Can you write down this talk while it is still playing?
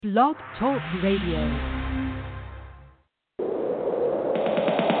Blog Talk Radio.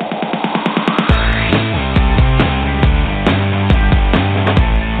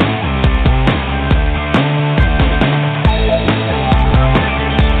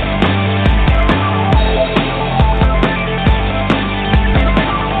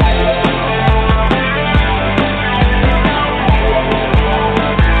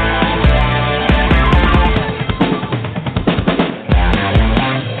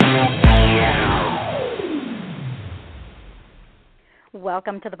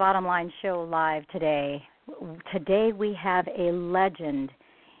 Welcome to the Bottom Line Show live today. Today we have a legend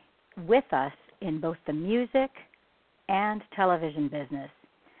with us in both the music and television business.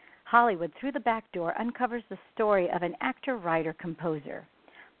 Hollywood Through the Back Door uncovers the story of an actor, writer, composer,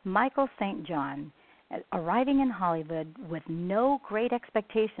 Michael St. John, arriving in Hollywood with no great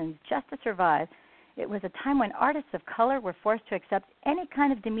expectations just to survive. It was a time when artists of color were forced to accept any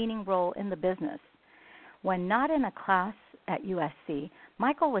kind of demeaning role in the business. When not in a class at USC,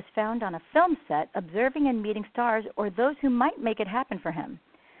 Michael was found on a film set observing and meeting stars or those who might make it happen for him.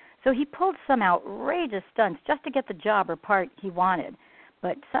 So he pulled some outrageous stunts just to get the job or part he wanted.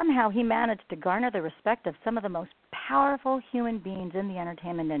 But somehow he managed to garner the respect of some of the most powerful human beings in the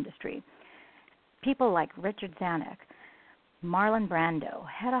entertainment industry. People like Richard Zanuck, Marlon Brando,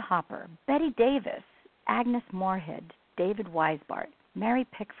 Hedda Hopper, Betty Davis, Agnes Moorehead, David Weisbart, Mary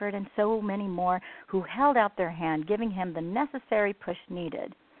Pickford, and so many more who held out their hand, giving him the necessary push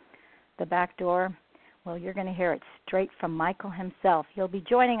needed. The back door, well, you're going to hear it straight from Michael himself. He'll be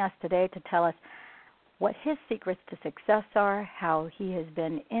joining us today to tell us what his secrets to success are, how he has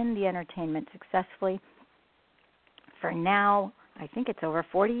been in the entertainment successfully for now, I think it's over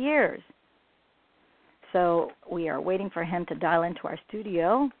 40 years. So we are waiting for him to dial into our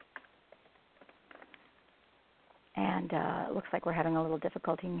studio. And it looks like we're having a little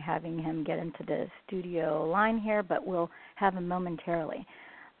difficulty in having him get into the studio line here, but we'll have him momentarily.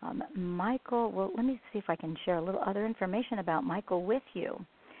 Michael, well, let me see if I can share a little other information about Michael with you.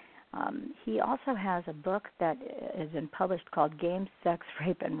 He also has a book that has been published called Game, Sex,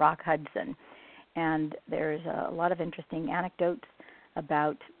 Rape, and Rock Hudson. And there's a lot of interesting anecdotes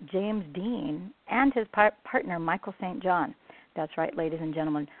about James Dean and his partner, Michael St. John. That's right, ladies and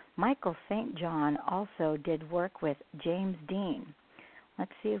gentlemen. Michael St. John also did work with James Dean.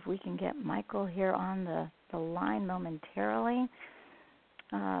 Let's see if we can get Michael here on the line momentarily.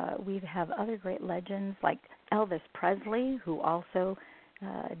 We have other great legends like Elvis Presley, who also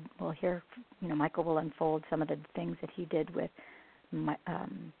will hear, Michael will unfold some of the things that he did with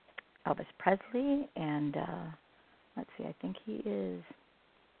Elvis Presley. And let's see, I think he is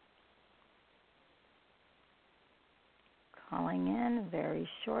calling in very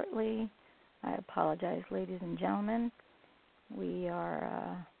shortly. I apologize, ladies and gentlemen. We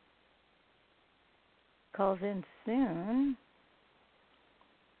are calls in soon.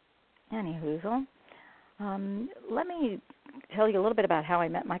 Anyhoozle. Let me tell you a little bit about how I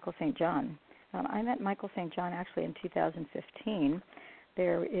met Michael St. John. I met Michael St. John actually in 2015.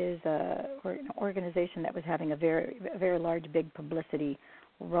 There is an organization that was having a very large, big publicity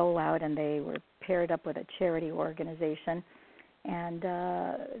rollout, and they were paired up with a charity organization. And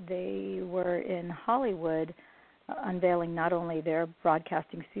they were in Hollywood unveiling not only their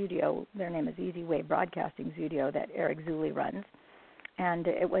broadcasting studio, their name is Easy Way Broadcasting Studio, that Eric Zuley runs. And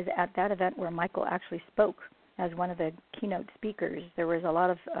it was at that event where Michael actually spoke as one of the keynote speakers. There was a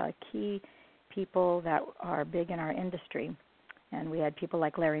lot of key people that are big in our industry. And we had people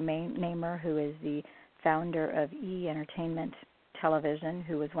like Larry Namer, who is the founder of E! Entertainment Television,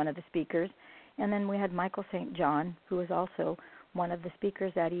 who was one of the speakers. And then we had Michael St. John, who was also one of the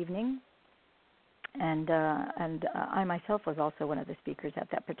speakers that evening. And I myself was also one of the speakers at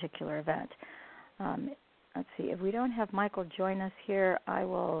that particular event. Let's see, if we don't have Michael join us here, I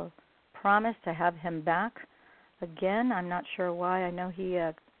will promise to have him back again. I'm not sure why. I know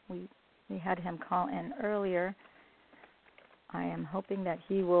we had him call in earlier. I am hoping that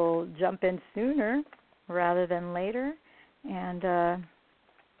he will jump in sooner rather than later. And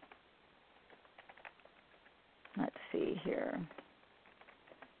let's see here.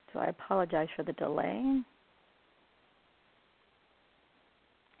 So I apologize for the delay.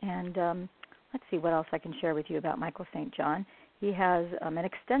 And let's see what else I can share with you about Michael St. John. He has an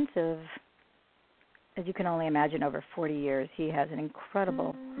extensive, as you can only imagine, over 40 years. He has an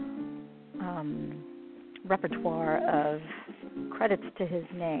incredible repertoire of credits to his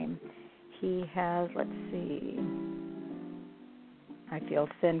name. He has, let's see, I Feel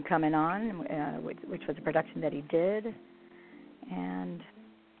Thin coming on, which was a production that he did. And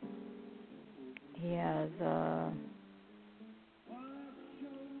he has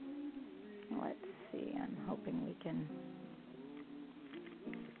Let's see. I'm hoping we can.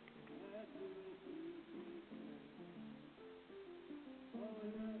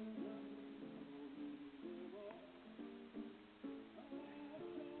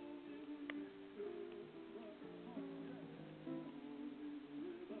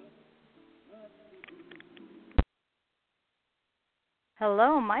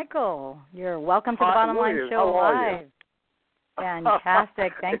 Hello, Michael. You're welcome to the Bottom Line William. Show How are Live.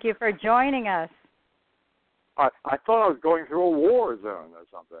 Fantastic. Thank you for joining us. I thought I was going through a war zone or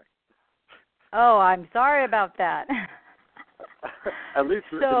something. Oh, I'm sorry about that. At least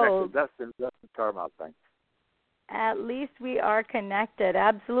we're connected. That's the paramount thing. At least we are connected.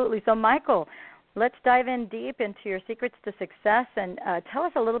 Absolutely. So, Michael, let's dive in deep into your secrets to success and tell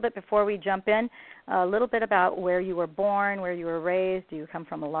us a little bit before we jump in, a little bit about where you were born, where you were raised. Do you come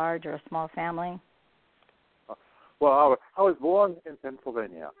from a large or a small family? Well, I was born in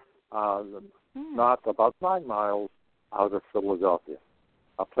Pennsylvania, not about 9 miles out of Philadelphia,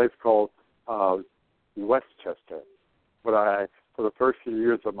 a place called Westchester. But for the first few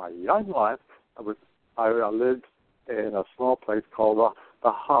years of my young life, I lived in a small place called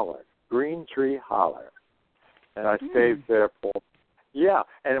the Holler, Green Tree Holler, and I stayed there for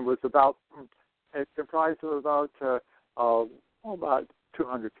and it comprised of about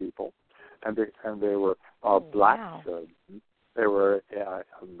 200 people, and they were blacks, they were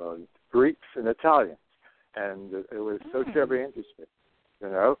Greeks and Italians, and it was so very interesting,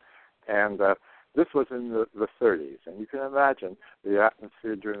 and this was in the 30s, and you can imagine the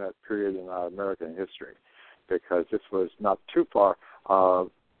atmosphere during that period in our American history, because this was not too far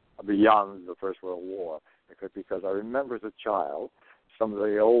beyond the First World War, because I remember as a child some of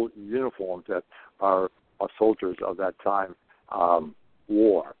the old uniforms that our soldiers of that time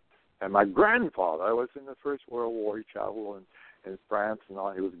wore. And my grandfather was in the First World War. He traveled in France and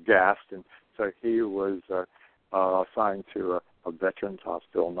all. He was gassed, and so he was assigned to a veterans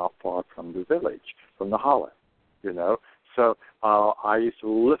hospital not far from the village, from the Holler, So I used to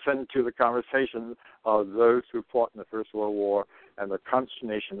listen to the conversations of those who fought in the First World War and the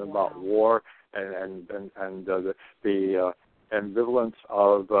consternation about war and the ambivalence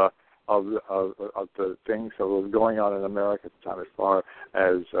of the things that was going on in America at the time as far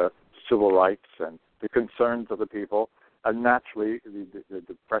as civil rights and the concerns of the people. And naturally, the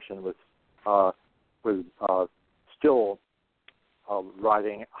Depression was still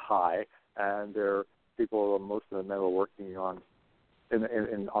riding high, and most of the men were working on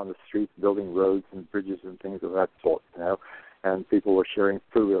the streets, building roads and bridges and things of that sort, and people were sharing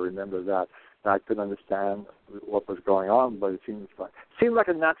food. I remember that. And I couldn't understand what was going on, but it seemed like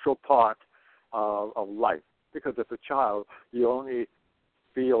a natural part of life, because as a child, you only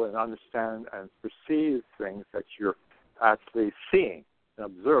feel and understand and perceive things that you're actually seeing and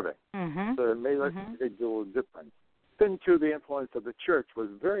observing. Mm-hmm. So it made a big deal of difference. Then, too, the influence of the church was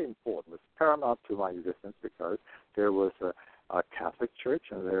very important. It was paramount to my existence, because there was a Catholic church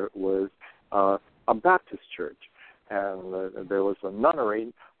and there was a Baptist church. And there was a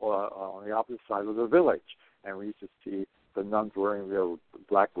nunnery on the opposite side of the village. And we used to see the nuns wearing their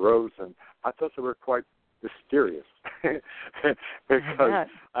black robes, and I thought they were quite mysterious. Because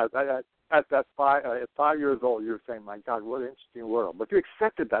at 5 years old, you were saying, my God, what an interesting world. But you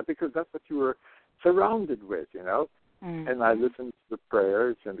accepted that because that's what you were surrounded with, Mm-hmm. And I listened to the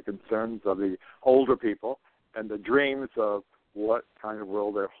prayers and the concerns of the older people and the dreams of what kind of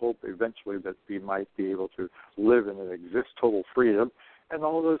world they hope eventually that we might be able to live in and exist total freedom. And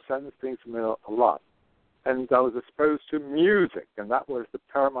all those kinds of things meant a lot. And I was exposed to music, and that was the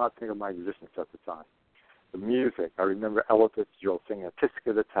paramount thing of my existence at the time. The music. I remember Ella Fitzgerald singing a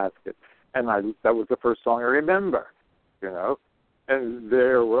Tisket a Tasket, and that was the first song I remember, And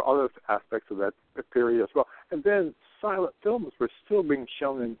there were other aspects of that period as well. And then silent films were still being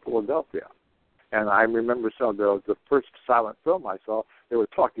shown in Philadelphia. And I remember the first silent film I saw, they were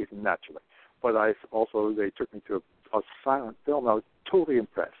talking naturally. But they took me to a silent film. I was totally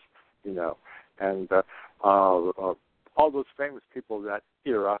impressed, And all those famous people of that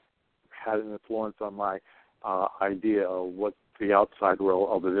era had an influence on my idea of what the outside world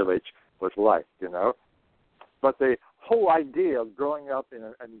of the village was like, But the whole idea of growing up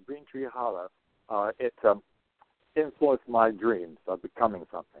in Green Tree Hollow, it influenced my dreams of becoming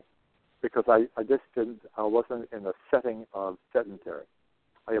something, because I wasn't in a setting of sedentary.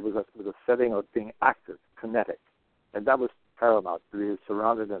 I was a setting of being active, kinetic, and that was paramount, to be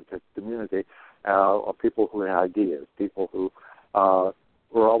surrounded in a community of people who had ideas, people who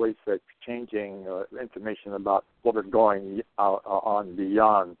were always exchanging information about what was going on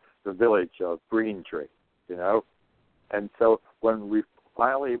beyond the village of Green Tree, And so when we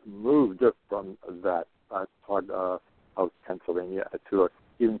finally moved from that part of Pennsylvania to an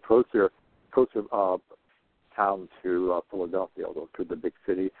even closer town to Philadelphia, although to the big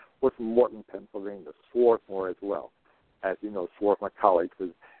city, was Morton, Pennsylvania, Swarthmore as well. As you know, Swarthmore College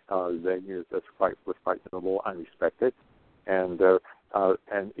was quite notable and respected, and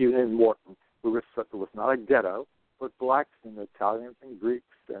even in Morton, it was not a ghetto, but blacks and Italians and Greeks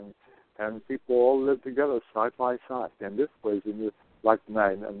and people all lived together side by side. And this was in the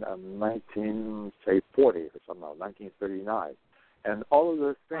 1940 or something, 1939, and all of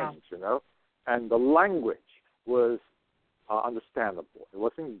those things, you know, and the language was understandable. It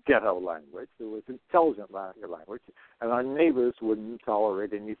wasn't ghetto language. It was intelligent language, and our neighbors wouldn't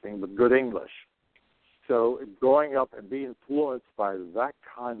tolerate anything but good English. So growing up and being influenced by that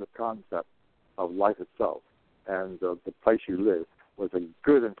kind of concept of life itself and the place you live was a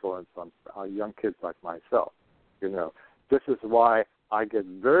good influence on young kids like myself. You know, this is why I get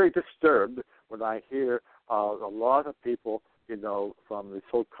very disturbed when I hear a lot of people, you know, from the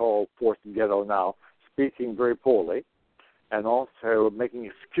so-called fourth ghetto now speaking very poorly, and also making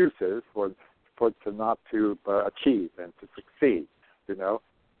excuses for not to achieve and to succeed. You know,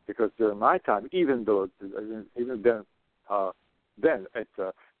 because during my time, even then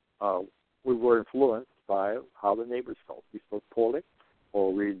we were influenced by how the neighbors felt. We spoke poorly,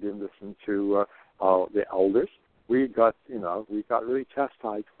 or we didn't listen to the elders. We got really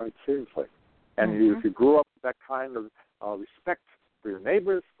chastised quite seriously. And if you grew up with that kind of respect for your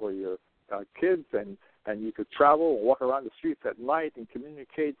neighbors, for your kids, and you could travel and walk around the streets at night and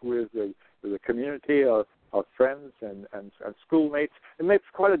communicate with the community of friends and schoolmates, it makes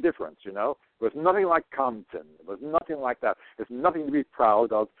quite a difference, you know. It was nothing like Compton. It was nothing like that. There's nothing to be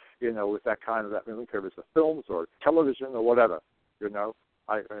proud of, you know, with that kind of, I don't care if it's the films or television or whatever, you know,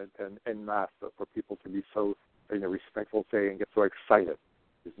 en masse for people to be so, you know, respectful, say, and get so excited.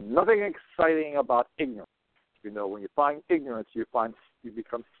 There's nothing exciting about ignorance. You know, when you find ignorance, you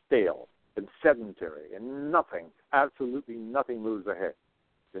become stale and sedentary, and nothing, absolutely nothing moves ahead,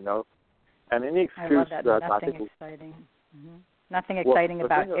 you know. And any excuse I love that. that nothing I think exciting. Nothing exciting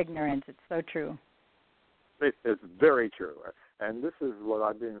about ignorance. It's so true. It's very true. And this is what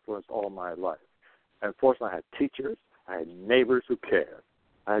I've been influenced all my life. And fortunately, I had teachers, I had neighbors who cared,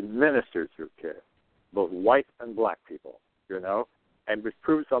 I had ministers who cared, both white and black people, you know. And it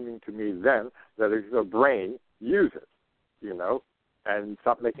proved something to me then that if your brain, use it, you know, and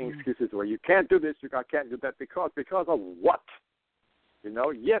stop making excuses where you can't do this, you can't do that because of what? You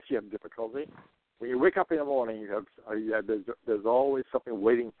know, yes, you have difficulty. When you wake up in the morning, there's always something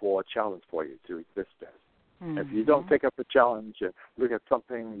waiting for a challenge for you to exist in. If you don't take up the challenge and look at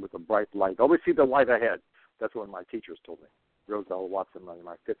something with a bright light, always see the light ahead. That's what my teachers told me. Roselle Watson in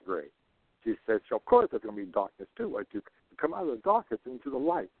my 5th grade. She said, so of course there's going to be darkness too, but you come out of the darkness into the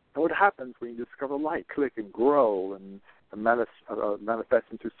light. And what happens when you discover light, click and grow and manifest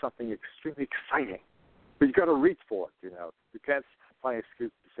into something extremely exciting. But you got to reach for it, you know. You can't find an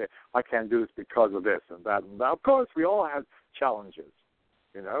excuse to say, I can't do this because of this and that. And that. Of course, we all have challenges,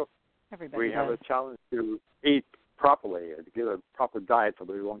 you know. Everybody have a challenge to eat properly and to get a proper diet so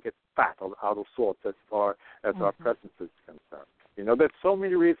that we won't get fat or out of sorts as far as our presence is concerned. You know, there's so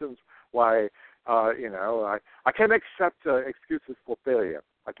many reasons why, you know, I can't accept excuses for failure.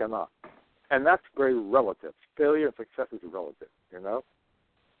 I cannot. And that's very relative. Failure and success is relative, you know.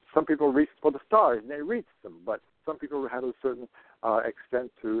 Some people reach for the stars and they reach them, but some people have a certain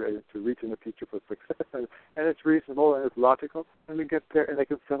extent to reach in the future for success, and it's reasonable and it's logical, and they get there and they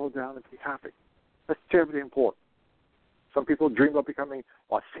can settle down and be happy. That's terribly important. Some people dream of becoming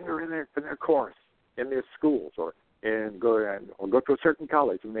a singer in their chorus, in their schools, or go to a certain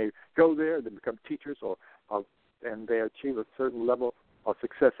college, and they go there, they become teachers, and they achieve a certain level of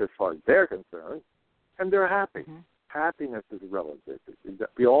success as far as they're concerned, and they're happy. Happiness is relative.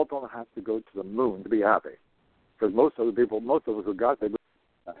 We all don't have to go to the moon to be happy, because most of us who got there,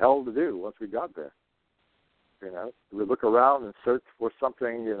 the hell to do once we got there. You know, we look around and search for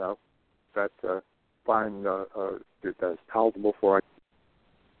something, you know, that find that's palatable for us.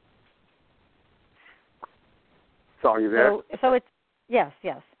 So are you there? So it's yes.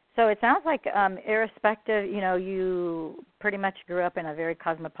 So it sounds like, irrespective, you know, you pretty much grew up in a very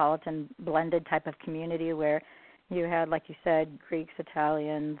cosmopolitan, blended type of community where you had, like you said, Greeks,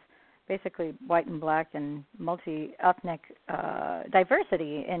 Italians, basically white and black and multi-ethnic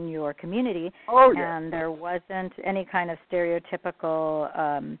diversity in your community. Oh, yeah. And there wasn't any kind of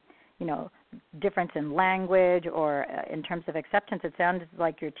stereotypical, you know, difference in language or in terms of acceptance. It sounded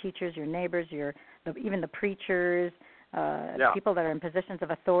like your teachers, your neighbors, even the preachers, people that are in positions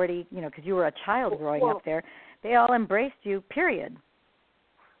of authority, you know, because you were a child growing up there, they all embraced you, period.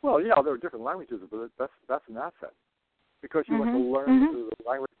 Well, yeah, there are different languages, but that's an asset because you want to learn the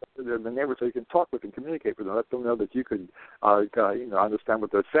language of the neighbors so you can talk with and communicate with them. Let them know that you can, understand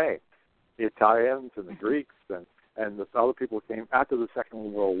what they're saying. The Italians and the Greeks and the other people came after the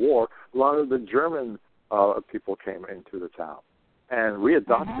Second World War. A lot of the German people came into the town, and we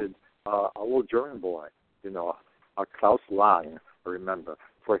adopted a little German boy, Klaus Lang, I remember,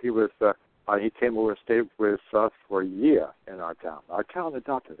 for he was. He came over and stayed with us for a year in our town. Our town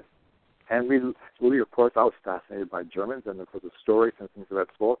adopted him. And we, of course, I was fascinated by Germans and, of course, the stories and things of that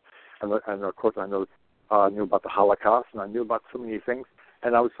sort. And of course, I knew about the Holocaust, and I knew about so many things.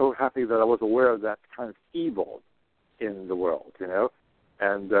 And I was so happy that I was aware of that kind of evil in the world,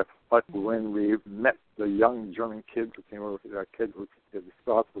 And but when we met the young German kids who came over, that kid who his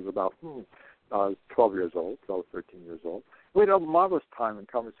thoughts was about 12 years old, 12, 13 years old. We had a marvelous time in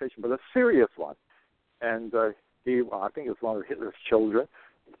conversation, but a serious one. And I think he was one of Hitler's children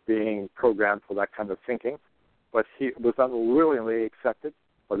being programmed for that kind of thinking. But he was unwillingly accepted.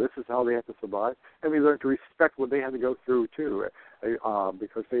 But this is how they had to survive. And we learned to respect what they had to go through, too,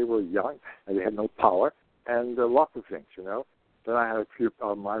 because they were young and they had no power and lots of things, Then I had a few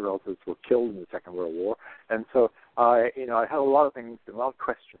of my relatives who were killed in the Second World War. And so, I had a lot of things, a lot of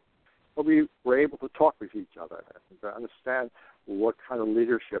questions. But we were able to talk with each other and to understand what kind of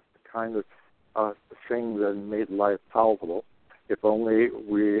leadership, the kind of thing that made life palatable, if only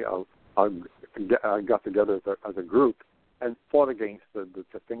we got together as a group and fought against the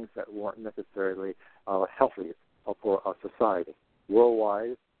things that weren't necessarily healthy for a society,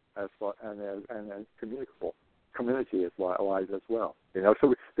 worldwide as well, and community as wise as well.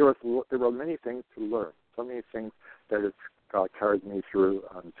 So there were many things to learn, so many things that it's carried me through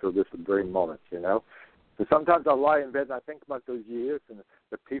until this very moment, So sometimes I lie in bed and I think about those years and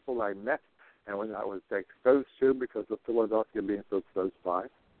the people I met and when I was exposed to because of Philadelphia being so close by.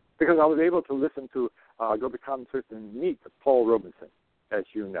 Because I was able to listen to, go to concerts and meet Paul Robeson, as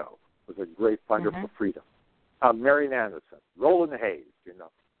you know, was a great fighter for freedom. Marian Anderson, Roland Hayes,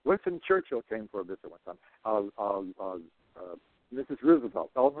 Winston Churchill came for a visit one time. Mrs.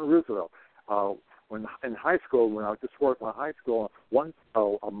 Roosevelt, Eleanor Roosevelt. When in high school, when I was just working in high school, once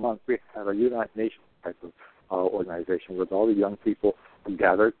a month we had a United Nations type of organization with all the young people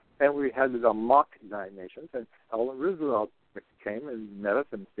gathered, and we had a mock United Nations, and Eleanor Roosevelt came and met us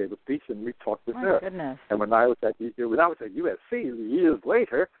and gave a speech, and we talked with her. Goodness. And when I was at USC years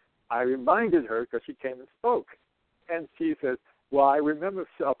later, I reminded her because she came and spoke, and she said, "Well, I remember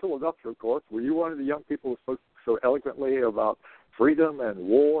Philadelphia, of course. Were you one of the young people who spoke so eloquently about freedom and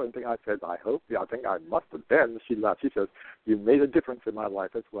war and things?" I said, "I hope. Yeah, I think I must have been." She laughed. She says, "You made a difference in my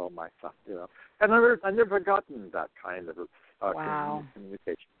life as well, my son." And I never forgotten that kind of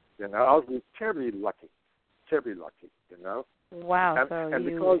communication. I was terribly lucky. Wow. And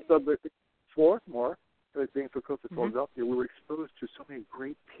because of the Swarthmore, being so close to Philadelphia, we were exposed to so many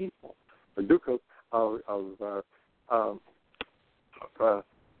great people. The Duke of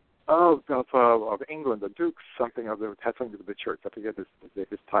England, the Duke, something of it had something to do with the church. I forget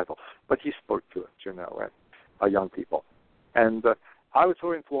his title, but he spoke to us, young people. And I was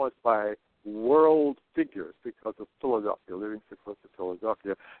so influenced by world figures because of Philadelphia, living so close to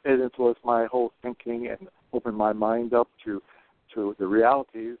Philadelphia. It influenced my whole thinking and opened my mind up to the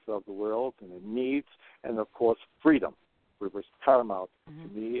realities of the world and the needs, and of course freedom, which was paramount to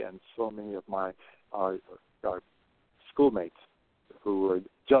me and so many of my schoolmates who were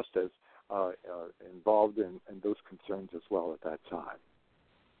just as involved in those concerns as well at that time.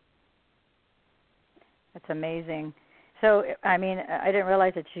 That's amazing. So, I mean, I didn't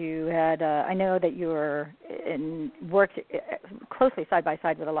realize that you had, I know that you worked closely side by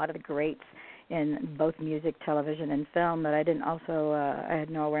side with a lot of the greats in both music, television, and film, but I had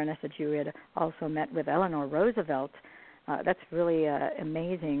no awareness that you had also met with Eleanor Roosevelt. That's really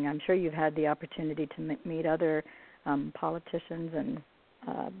amazing. I'm sure you've had the opportunity to meet other politicians and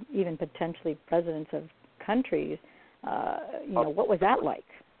even potentially presidents of countries. What was that like?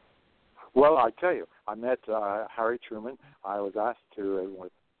 Well, I tell you, I met Harry Truman. I was asked to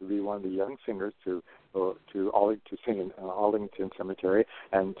be one of the young singers to sing in Arlington Cemetery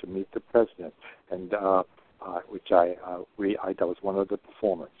and to meet the president, and that was one of the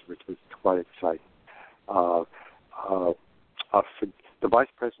performers, which was quite exciting. The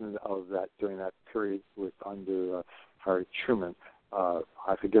vice president of that during that period was under Harry Truman.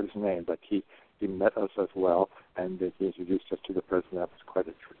 I forget his name, but he met us as well, and he introduced us to the president. That was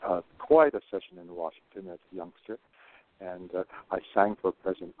quite a session in Washington as a youngster. and I sang for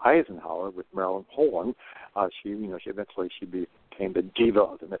President Eisenhower with Marilyn Horne. She eventually became the diva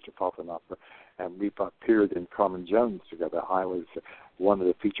of the Metropolitan Opera, and we appeared in Carmen Jones together. I was one of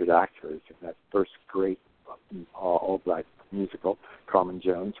the featured actors in that first great all-black musical, Carmen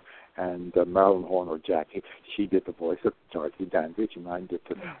Jones, and Marilyn Horne, or Jackie, she did the voice of Dorothy Dandridge, and I did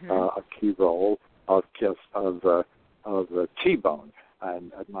a key role of T-Bone.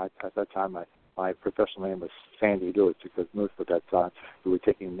 And at that time, my professional name was Sandy Lewis, because most of that time we were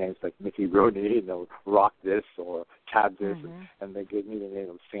taking names like Mickey Rooney, Rock This or Tab This, and they gave me the name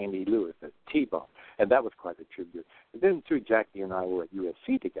of Sandy Lewis, T-Bone, and that was quite a tribute. And then too, Jackie and I were at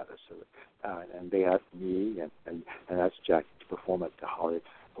USC together, so and they asked me and asked Jackie to perform at the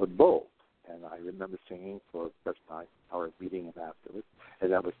Hollywood Bowl, and I remember singing for the first time, our meeting him afterwards,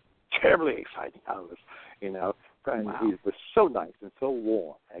 and that was terribly exciting. I was, and he was so nice and so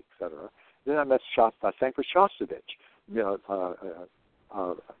warm, etc. Then I met I sang for Shostakovich,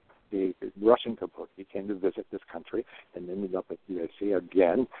 the Russian composer. He came to visit this country and ended up at USC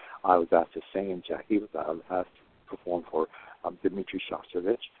again. I was asked to sing, and Jackie was asked to perform for Dmitri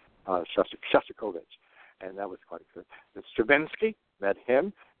Shostakovich, and that was quite good. And Stravinsky, met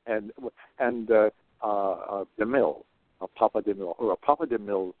him, and DeMille, Papa DeMille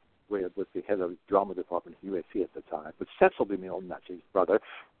was the head of the drama department at USC at the time. But Cecil DeMille, that's his brother.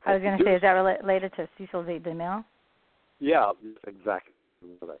 I was going to say, is that related to Cecil B. DeMille? Yeah, exactly.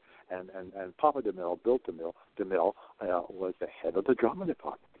 And Papa DeMille, Bill DeMille, was the head of the drama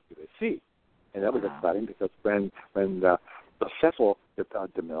department at USC. And that was exciting because when Cecil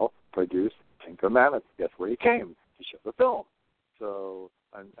DeMille produced Tinker Mammoth, guess where he came? He showed the film. So,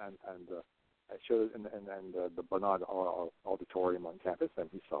 I showed it in the Barnard Auditorium on campus, and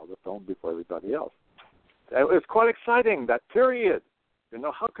he saw the film before everybody else. It was quite exciting, that period.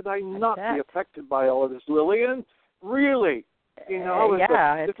 How could I not be affected by all of this, Lillian? Really?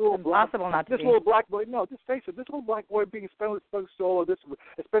 It's impossible not to be. This little black boy, just face it, this little black boy being exposed to all of this,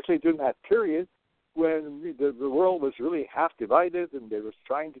 especially during that period when the world was really half divided and they were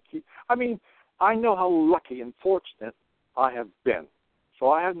trying to keep... I know how lucky and fortunate I have been. So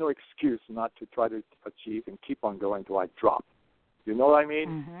I have no excuse not to try to achieve and keep on going until I drop. You know what I mean?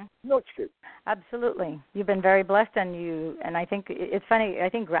 Mm-hmm. No excuse. Absolutely. You've been very blessed, and I think it's funny. I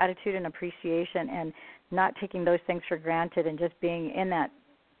think gratitude and appreciation and not taking those things for granted and just being in that,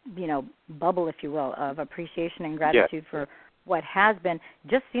 bubble, if you will, of appreciation and gratitude for what has been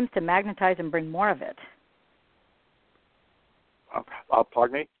just seems to magnetize and bring more of it.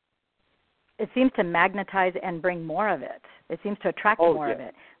 Pardon me? It seems to magnetize and bring more of it. It seems to attract more of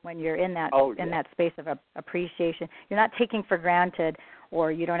it when you're in that that space of appreciation. You're not taking for granted,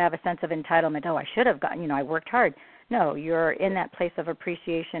 or you don't have a sense of entitlement. Oh, I should have gotten. I worked hard. No, you're in that place of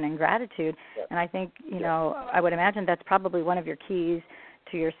appreciation and gratitude. And I think I would imagine that's probably one of your keys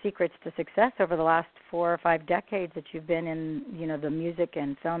to your secrets to success over the last 4 or 5 decades that you've been in the music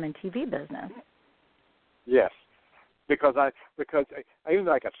and film and TV business. Yes. Because I even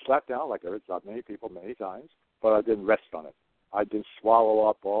though I got slapped down like I got many people many times, but I didn't rest on it. I didn't swallow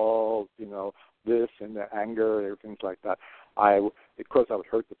up all this and the anger and everything like that. Of course I was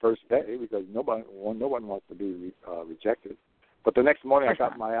hurt the first day because no one wants to be rejected. But the next morning I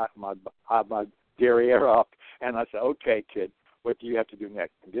got my derriere up and I said, okay, kid, what do you have to do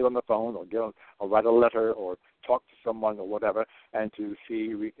next? Get on the phone or write a letter or talk to someone or whatever, and to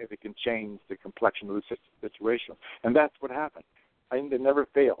see if it can change the complexion of the situation. And that's what happened. It never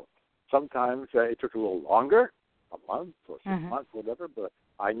failed. Sometimes it took a little longer, a month or 6 months, whatever, but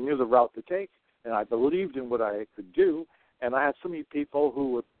I knew the route to take, and I believed in what I could do, and I had so many people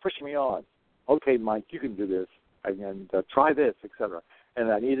who would push me on. Okay, Mike, you can do this, and try this, etc. And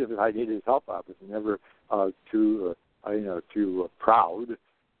if I needed help, I was never too proud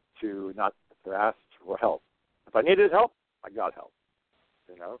to not ask for help. If I needed help, I got help.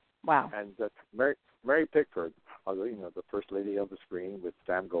 Wow. And Mary Pickford, the first lady of the screen with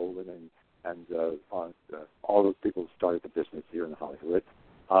Sam Golden and all those people who started the business here in Hollywood.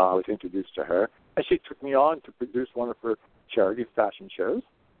 I was introduced to her, and she took me on to produce one of her charity fashion shows.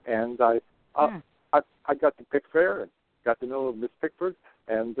 And I got to Pickfair and got to know Miss Pickford,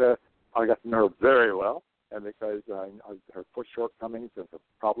 and I got to know her very well. And because her shortcomings and the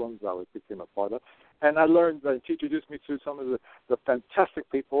problems I became a part of. And I learned that she introduced me to some of the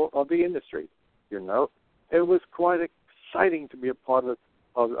fantastic people of the industry, It was quite exciting to be a part of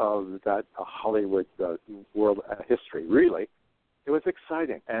that Hollywood world history, really. It was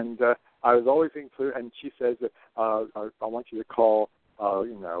exciting. And I was always included, and she says, I want you to call,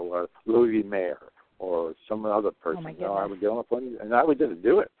 Louis Mayer or some other person. Oh, I would get on the phone, and I would just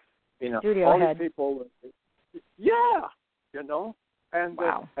do it. Studio all head. these people... Yeah, and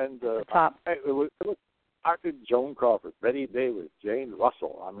Wow. top. It was Arthur Joan Crawford, Betty Davis, Jane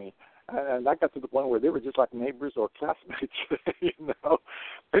Russell. I mean, and I got to the point where they were just like neighbors or classmates,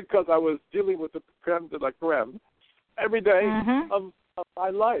 because I was dealing with the creme de la creme every day of my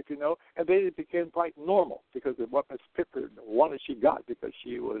life, and they became quite normal because of what Miss Pickard wanted she got, because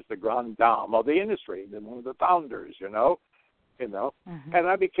she was the grande dame of the industry and one of the founders, and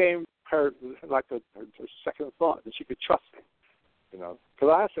I became her second thought, and she could trust me, because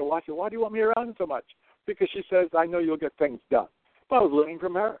I asked her, why do you want me around so much? Because she says, I know you'll get things done. But I was learning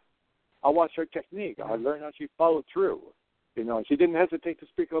from her. I watched her technique. I learned how she followed through. She didn't hesitate to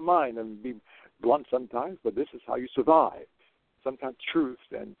speak her mind and be blunt sometimes, but this is how you survive. Sometimes truth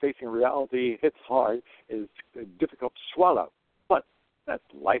and facing reality hits hard is difficult to swallow. But that's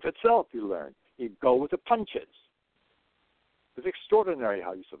life itself, you learn. You go with the punches. It's extraordinary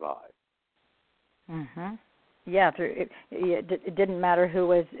how you survive. Mm-hmm. Yeah, it didn't matter who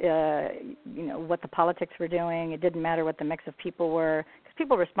was, what the politics were doing. It didn't matter what the mix of people were, because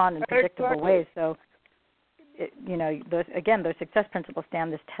people respond in predictable ways. So, those success principles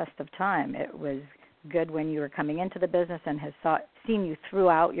stand this test of time. It was good when you were coming into the business and has seen you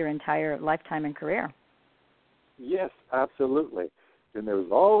throughout your entire lifetime and career. Yes, absolutely. And there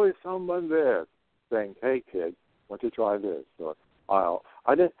was always someone there saying, "Hey, kid, why don't you try this?" Or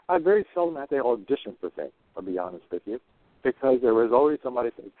I very seldom had to audition for things, I'll be honest with you, because there was always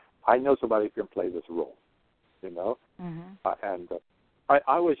somebody saying, I know somebody who can play this role, and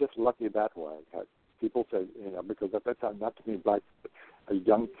I was just lucky that way. People said, because at that time, not too many black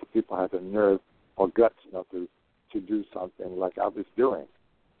young people had the nerve or guts to do something like I was doing.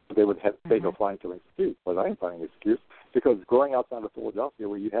 They would hesitate or find some excuse, but I didn't find an excuse, because growing outside of Philadelphia,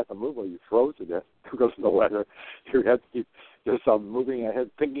 where you had to move or you froze to death because of the weather, you had to keep just moving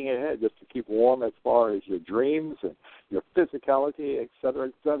ahead, thinking ahead, just to keep warm as far as your dreams and your physicality, et cetera,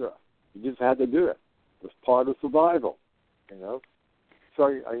 et cetera. You just had to do it. It was part of survival, So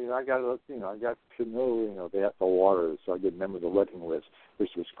I got to know, they had the water, so I could remember the wedding list,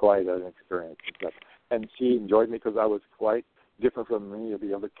 which was quite an experience. And she enjoyed me because I was quite different from many of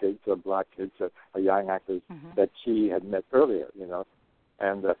the other kids, black kids, young actors that she had met earlier,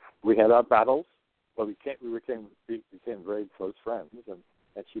 And we had our battles, but we became very close friends,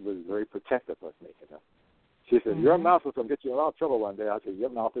 and she was very protective of me, She said, your mouth is going to get you in a lot of trouble one day. I said, your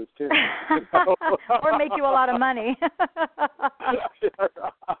mouth is too. Or make you a lot of money. She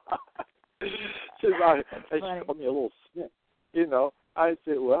called me a little snitch, I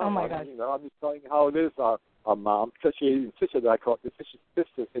said, well, I'm just telling you how it is, Mom, because she insisted that I called her.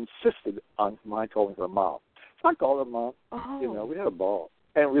 She insisted on my calling her Mom. So I called her Mom. Oh. We had a ball.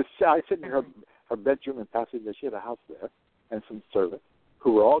 And I sit in her bedroom in Pasadena. She had a house there and some servants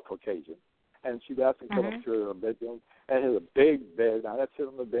who were all Caucasian. And she'd ask me to come up to her bedroom, and it had a big bed. I'd sit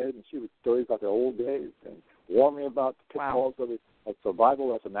on the bed, and she would stories about the old days and warn me about the pitfalls of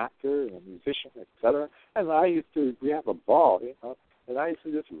survival as an actor and a musician, et cetera. And we have a ball, and I used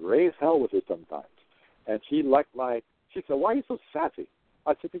to just raise hell with her sometimes. And she said, why are you so sassy?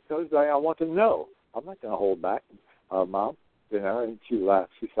 I said, because I want to know. I'm not going to hold back, Mom. And she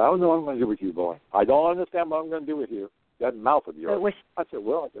laughed. She said, I don't know what I'm going to do with you, boy. I don't understand what I'm going to do with you. That mouth of yours. I said,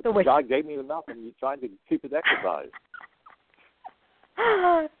 well, God gave me the mouth, and you're trying to keep it exercised.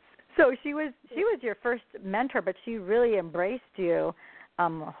 So she was your first mentor, but she really embraced you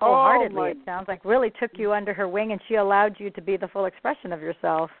wholeheartedly. It sounds like really took you under her wing, and she allowed you to be the full expression of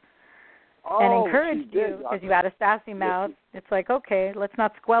yourself. And encouraged you because you had a sassy mouth. It's like, okay, let's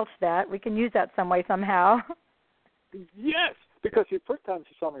not squelch that. We can use that some way, somehow. Yes, because the first time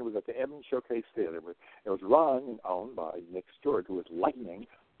she saw me was at the Evans Showcase Theater. It was run and owned by Nick Stewart, who was lightning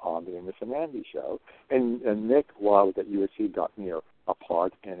on the Amos and Andy show. And Nick, while I was at USC, got me a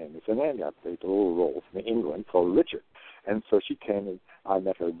part in Amos and Andy. I played a little role from England called Richard. And so she came, and I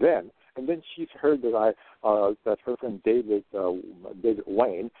met her then. And then she's heard that that her friend David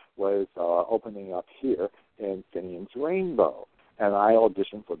Wayne was opening up here in Finian's Rainbow, and I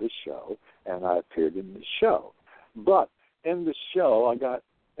auditioned for this show, and I appeared in the show. But in the show, I got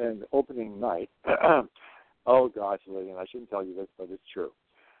an opening night. Oh gosh, Lillian, I shouldn't tell you this, but it's true.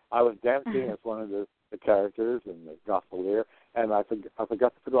 I was dancing as one of the characters in the gospel there, and I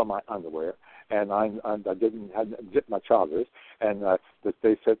forgot to put on my underwear, and I hadn't zipped my trousers, and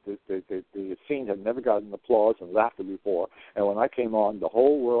they said that the scene had never gotten applause and laughter before, and when I came on, the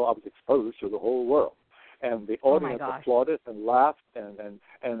whole world, I was exposed to the whole world, and the audience applauded and laughed and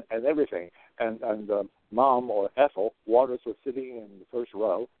everything, and Mom or Ethel Waters was sitting in the first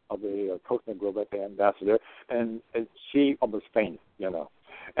row of the Coconut Grove at the Ambassador, and she almost fainted,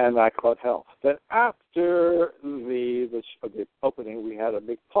 and I caught hell. Then after the opening, we had a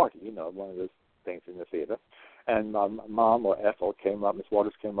big party, one of those things in the theater. And my mom or Ethel came up, Miss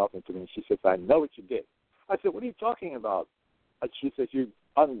Waters came up to me, and she said, I know what you did. I said, what are you talking about? And she said, you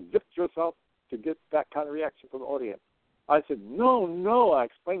unzipped yourself to get that kind of reaction from the audience. I said, no. I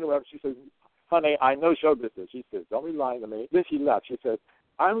explained to her. She said, honey, I know show business. She said, don't be lying to me. Then she left. She said,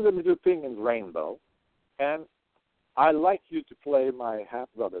 I'm going to do Penguin's Rainbow, and I'd like you to play my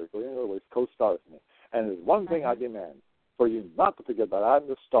half-brother, who always co-stars me. And there's one thing I demand, for you not to forget that I'm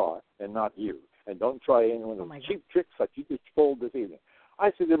the star and not you. And don't try any one of those cheap tricks that you just pulled this evening.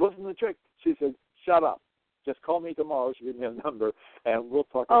 I said, it wasn't a trick. She said, shut up. Just call me tomorrow. She gave me a number, and we'll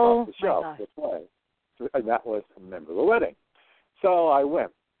talk about the show. The play. And that was a member of the wedding. So I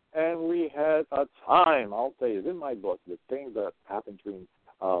went, and we had a time. I'll tell you, it's in my book, the thing that happened between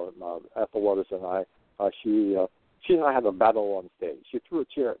Ethel Waters and I. She and I had a battle on stage. She threw a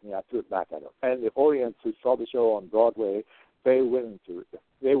chair at me. I threw it back at her. And the audience who saw the show on Broadway, they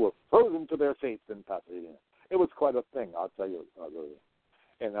were frozen to their seats in Pasadena. It was quite a thing, I'll tell you,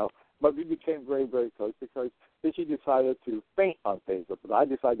 Lillian. But we became very, very close because then she decided to faint on stage, but I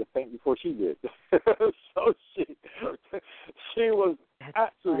decided to faint before she did. So she was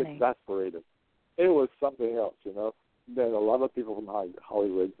absolutely exasperated. It was something else, Then a lot of people from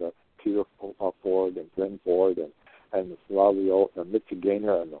Hollywood, Peter Ford and Glenn Ford and Slavio and Mitzi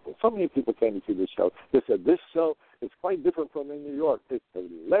Gaynor, and so many people came to see the show. They said, this show is quite different from in New York. It's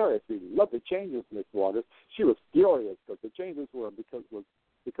hilarious. We love the changes, Miss Waters. She was furious because the changes were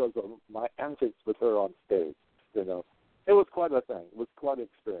because of my antics with her on stage, It was quite a thing. It was quite an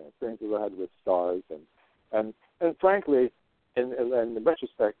experience. Experiences I had with stars. And frankly, in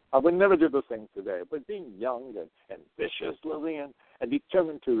retrospect, I would never do those things today. But being young and vicious, Lillian, and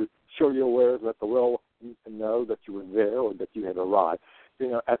determined to show your wares, let the world know that you were there or that you had arrived,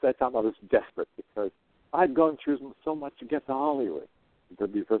 at that time I was desperate because I had gone through so much to get to Hollywood, to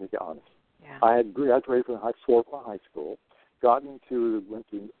be perfectly honest. Yeah. I had graduated from high school, went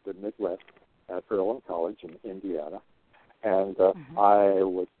to the Midwest at Earl College in Indiana, and I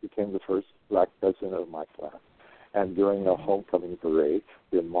became the first black president of my class. And during a homecoming parade,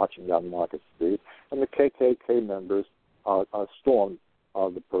 we were marching down Market Street, and the KKK members stormed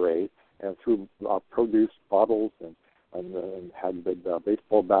the parade and threw produce bottles and had big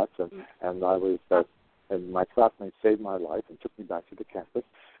baseball bats, and I was and my classmates saved my life and took me back to the campus,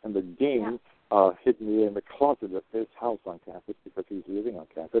 and the dean hid me in the closet of his house on campus because he was living on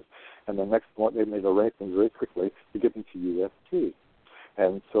campus, and the next morning they made arrangements very quickly to get me to UST.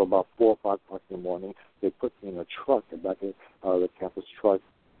 And so about 4 or 5 o'clock in the morning, they put me in a truck, back in the campus truck,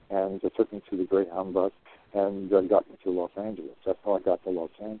 and they took me to the Greyhound bus and got me to Los Angeles. That's how I got to Los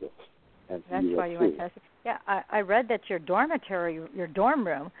Angeles. And that's why you went to UST. Yeah, I read that your dorm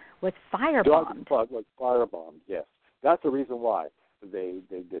room was firebombed. Was firebombed, yes. That's the reason why they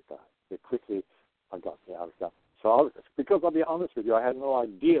did that. They quickly got me out of town. So because I'll be honest with you, I had no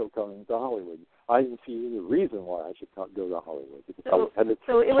idea of coming to Hollywood. I didn't see any reason why I should not go to Hollywood because I was headed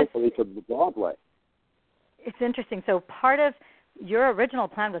hopefully to Broadway. It's interesting. So part of your original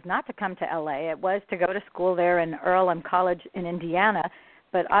plan was not to come to L.A. It was to go to school there in Earlham College in Indiana.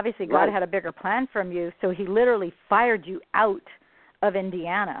 But obviously God had a bigger plan from you, so he literally fired you out of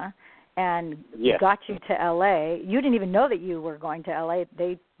Indiana and got you to L.A. You didn't even know that you were going to L.A.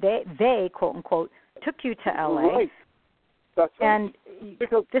 They quote, unquote, took you to L.A. Right. That's right. And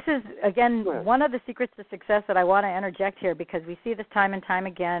this is, again, one of the secrets to success that I want to interject here because we see this time and time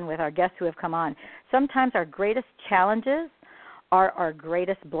again with our guests who have come on. Sometimes our greatest challenges are our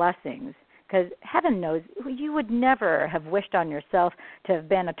greatest blessings. Because heaven knows, you would never have wished on yourself to have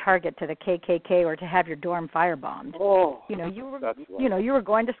been a target to the KKK or to have your dorm firebombed. Oh, you were, that's right. You were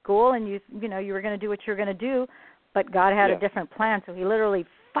going to school and you were going to do what you were going to do, but God had a different plan, so He literally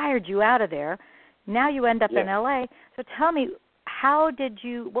fired you out of there. Now you end up in LA. So tell me,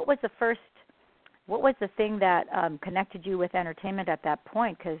 what was the thing that connected you with entertainment at that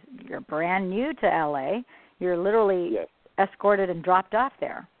point? Because you're brand new to LA. You're literally escorted and dropped off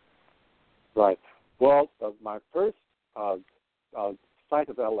there. Right. Well, my first sight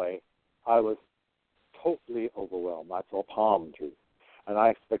of L.A., I was totally overwhelmed. I saw palm trees, and I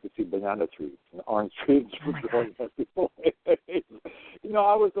expected to see banana trees and orange trees. I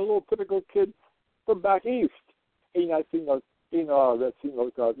was a little typical kid from back east. I've seen those,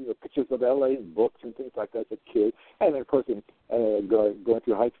 pictures of L.A. in books and things like that as a kid. And of course, going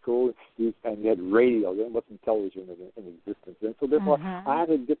through high school, you had radio. There wasn't television in existence then. So therefore, I had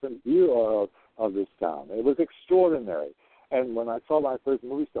a different view of this town. It was extraordinary. And when I saw my first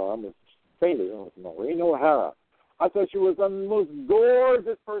movie star, I was famous. It was Maureen O'Hara. I thought she was the most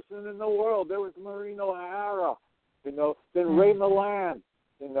gorgeous person in the world. There was Maureen O'Hara, then Ray Milland,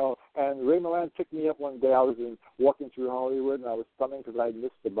 and Ray Milland picked me up one day. I was walking through Hollywood, and I was stunning because I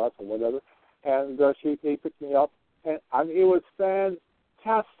missed the bus or whatever, and he picked me up, and it was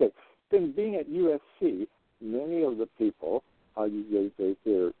fantastic. Then being at USC, many of the people, their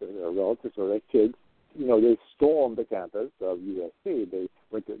relatives or their kids, they stormed the campus of USC. They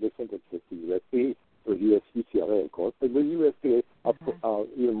sent it to USC, or UCLA, of course, but with USC,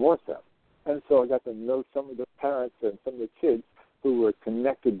 even more so. And so I got to know some of the parents and some of the kids who were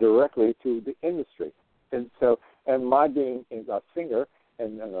connected directly to the industry. And so, and my being a singer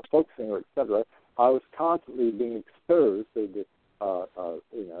and a folk singer, et cetera, I was constantly being exposed to the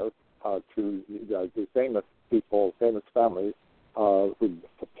famous people, famous families who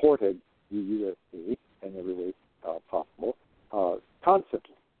supported the USC in every way possible,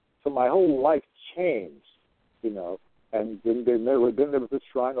 constantly. So my whole life changed, and then there was a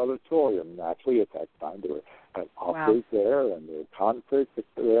Shrine Auditorium. Naturally, at that time, there were operas there, and there were concerts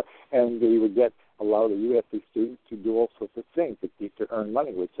there, and they would get a lot of the USC students to do all sorts of things to earn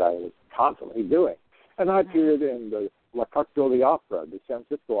money, which I was constantly doing. And I appeared in the La Carte de Opera, the San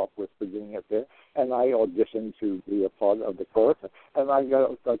Francisco Opera was beginning it there, and I auditioned to be a part of the chorus, and I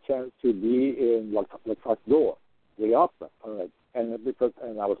got a chance to be in La Carte de Opera,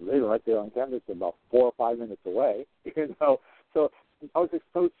 and I was living right there on campus, about 4 or 5 minutes away, So I was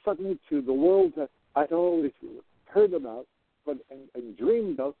exposed suddenly to the world that I'd always heard about, and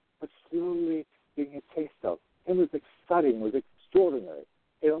dreamed of, but slowly getting a taste of. It was exciting. It was extraordinary.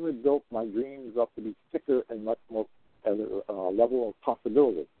 It only built my dreams up to be thicker and much more at a level of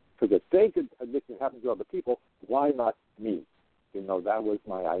possibility. Because if they could, this could happen to other people, why not me? That was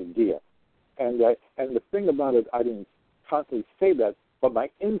my idea. And the thing about it, I didn't constantly say that, but my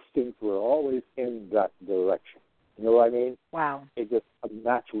instincts were always in that direction. You know what I mean? Wow. It just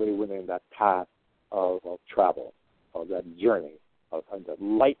naturally went in that path of travel, of that journey, and the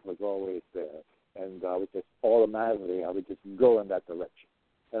light was always there. And I would just automatically, I would just go in that direction.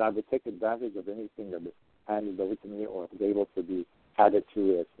 And I would take advantage of anything that was handed over to me or was able to be added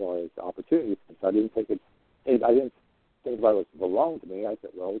to as far as opportunities. So I didn't I didn't think about it belonged to me. I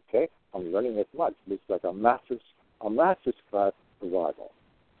said, well, okay, I'm learning this much. It's like a master's class survival.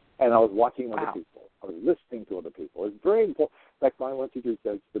 And I was watching other people. I was listening to other people. It's very important. Like my one teacher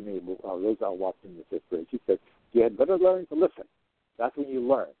says to me, those I watched in the fifth grade, she said, you had better learn to listen. That's when you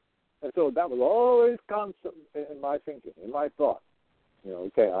learn. And so that was always constant in my thinking, in my thoughts.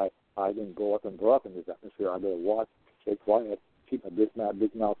 I didn't grow up in this atmosphere. I better watch, stay quiet, keep my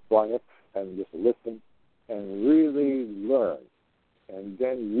big mouth quiet, and just listen and really learn. And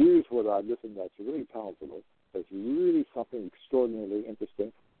then use what I listened that's really powerful, that's really something extraordinarily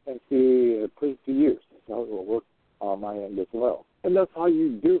interesting, and put it to use. That's how it will work on my end as well. And that's how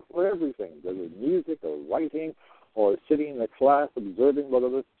you do for everything, whether it's music or writing or sitting in a class observing what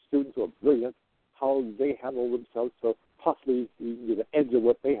other students who are brilliant, how they handle themselves, so possibly you can get an edge of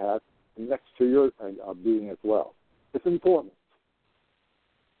what they have next to your being as well. It's important.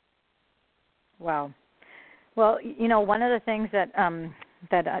 Wow. Well, one of the things that I'm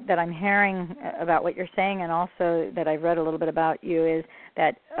hearing about what you're saying, and also that I've read a little bit about you, is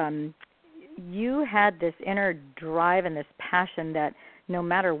that you had this inner drive and this passion that no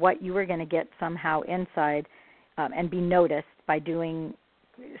matter what, you were going to get somehow inside and be noticed by doing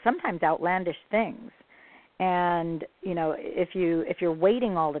sometimes outlandish things. And if you're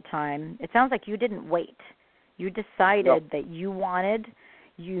waiting all the time, it sounds like you didn't wait. You decided that you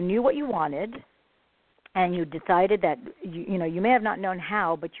knew what you wanted, and you decided that you may have not known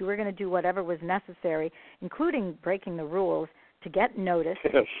how, but you were going to do whatever was necessary, including breaking the rules, to get noticed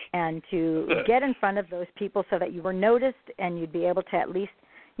and to get in front of those people so that you were noticed and you'd be able to at least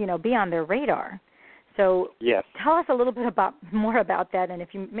be on their radar. So tell us a little bit more about that, and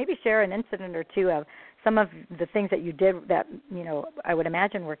if you maybe share an incident or two of some of the things that you did that, I would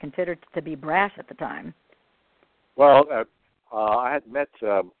imagine were considered to be brash at the time. Well, I had met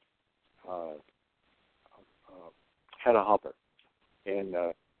Hannah Hopper in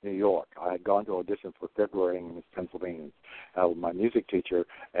New York. I had gone to audition for February in Miss Pennsylvania. My music teacher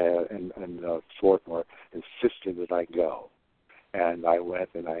in Swarthmore insisted that I go. And I went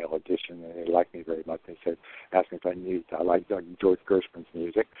and I auditioned, and they liked me very much. They asked me if I liked George Gershwin's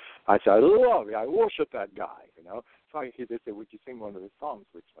music. I said, I love it. I worship that guy, So they said, would you sing one of his songs,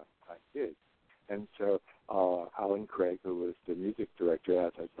 which I did. And so Alan Craig, who was the music director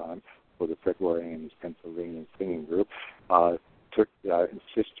at that time for the February in Pennsylvania singing group,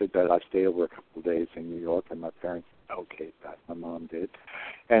 insisted that I stay over a couple of days in New York, and my parents okayed that. My mom did.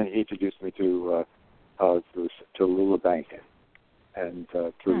 And he introduced me to to Lula Bank, and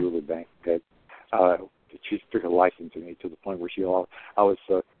through Lula Bank that she took a license to me to the point where I was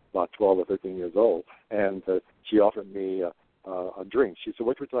about 12 or 13 years old, and she offered me a drink. She said,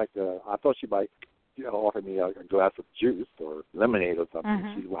 "What would you like?" I thought she might offer me a glass of juice or lemonade or something.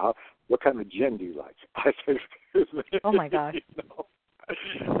 Mm-hmm. She said, "Well, what kind of gin do you like?" I said, "Excuse me." Oh my gosh.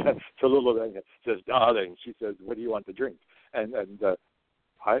 So Lula Bank says, "Darling," she says, "what do you want to drink?" And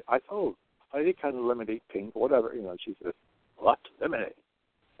I oh, any kind of lemonade, pink, whatever. She says, "What lemonade?"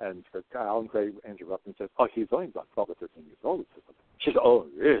 And Alan Gray interrupted and says, "Oh, he's only about 12 or 13 years old." She said, "Oh,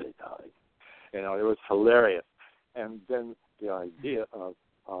 really, darling?" It was hilarious. And then the idea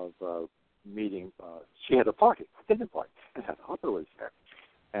of meeting, she had a party, a dinner party, and Heather Harper was there.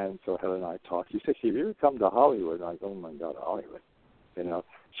 And so Heather and I talked. She said, "Have you ever come to Hollywood?" And I said, "Oh my God, Hollywood."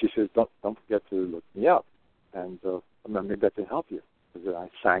 She says, "Don't forget to look me up, and maybe I can help you." Because I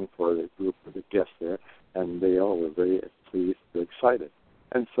sang for the group of the guests there, and they all were very pleased, very excited.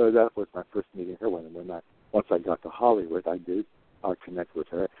 And so that was my first meeting her. Once I got to Hollywood, I did connect with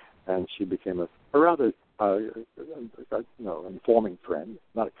her, and she became a rather informing friend,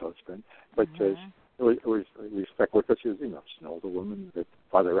 not a close friend, but it was respectful because she was she's an older woman that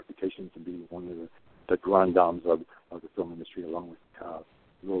by the reputation to be one of the grand dames of the film industry, along with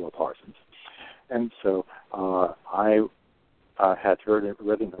Lola Parsons. And so I had read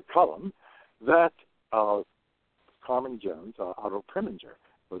in her column that Carmen Jones, Otto Preminger,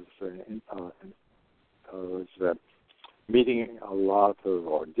 was meeting a lot of,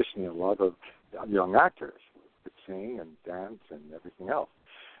 or auditioning a lot of young actors who could sing and dance and everything else.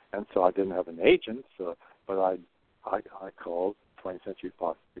 And so I didn't have an agent, but I called 20th Century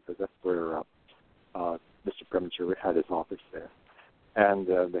Fox because that's where Mr. Preminger had his office there. And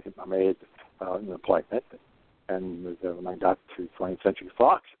I made an appointment. And when I got to 20th Century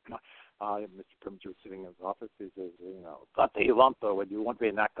Fox, Mr. Preminger was sitting in his office. He says, "What do you want, though? When you want to be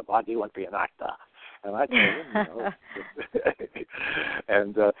an actor, why do you want to be an actor?" And I told him,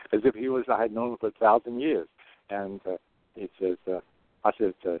 and as if I had known him for 1,000 years. And he says,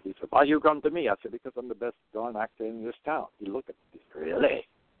 he said, "Why you come to me?" I said, "Because I'm the best darn actor in this town." He looked at me, "Really?"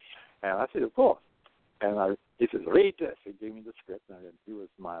 And I said, "Of course." And he says, "Read this." He gave me the script, and he was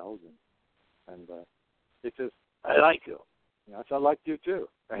smiled, and he says, "I like you." I said, "I like you too."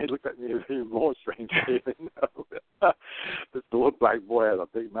 And he looked at me even more strangely. This little black boy had a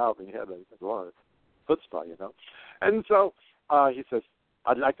big mouth, and he had a lot of chutzpah, And so he says,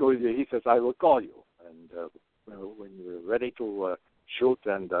 "I'd like to." He says, "I will call you, and when you're ready to shoot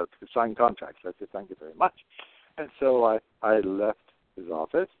and to sign contracts." I said, "Thank you very much." And so I left his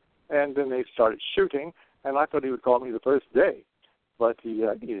office, and then they started shooting, and I thought he would call me the first day, but he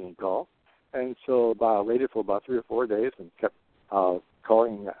didn't call. And so I waited for about 3 or 4 days and kept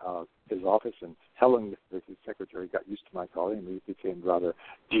calling his office, and Helen, his secretary, got used to my calling, and we became rather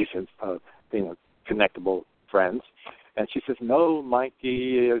decent, connectable friends. And she says, "No,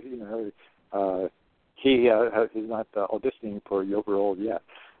 Mikey, he's not auditioning for your role yet."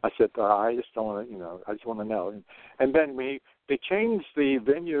 I said, "I just don't want to, I just want to know." And then they changed the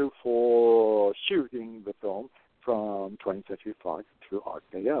venue for shooting the film from 20th Century Fox to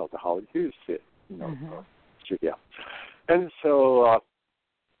RKL, the Howard Hughes studio. And so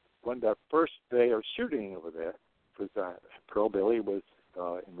when the first day of shooting over there, because Pearl Bailey was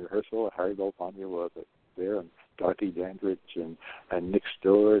in rehearsal, Harry Belafonte was there, and Dorothy Dandridge, and Nick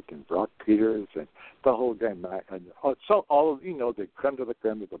Stewart, and Brock Peters, and the whole gang. And so all of, the creme de la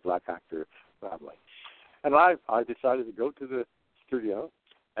creme of the black actor family. And I decided to go to the studio,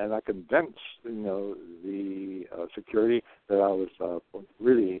 and I convinced, the security that I was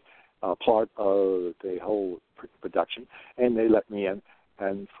really part of the whole production, and they let me in.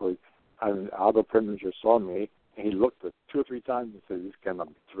 And Aldo Preminger saw me, and he looked at 2 or 3 times and said, "This cannot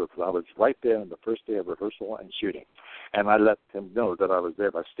be true." I was right there on the first day of rehearsal and shooting, and I let him know that I was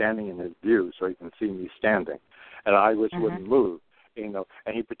there by standing in his view so he can see me standing, and I wouldn't move, and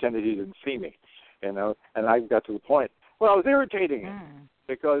he pretended he didn't see me, and I got to the point. Well, I was irritating him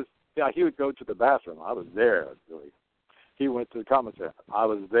because he would go to the bathroom. I was there, Lily. He went to the commissary. I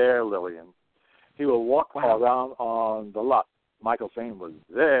was there, Lillian. He would walk around on the lot. Michael Caine was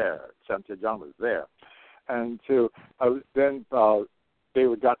there. Cynthia John was there. And so then they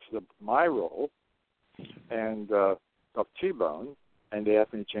got to my role and of T-Bone, and they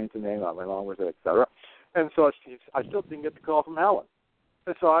asked me to change the name. I went along with it, et cetera. And so I still didn't get the call from Helen.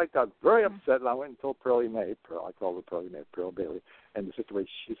 And so I got very upset, and I went and told Pearlie Mae. I called her Pearlie Mae, Pearl Bailey, and the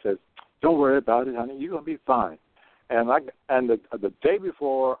situation. She says, "Don't worry about it, honey. You're going to be fine." And the day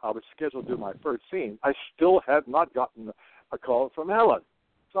before I was scheduled to do my first scene, I still had not gotten a call from Helen.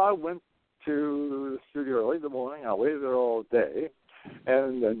 So I went to the studio early in the morning. I waited there all day,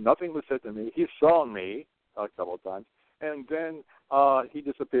 and nothing was said to me. He saw me a couple of times, and then he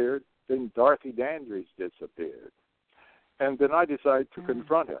disappeared. Then Dorothy Dandridge disappeared. And then I decided to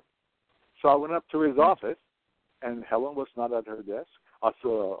confront him. So I went up to his office, and Helen was not at her desk. I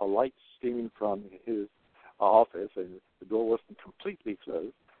saw a light steaming from his office, and the door wasn't completely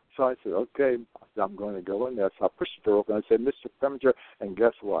closed. So I said, okay, I'm going to go in there. So I pushed the door open. I said, Mr. Preminger, and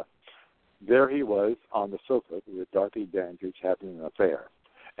guess what? There he was on the sofa with Dorothy Dandridge having an affair.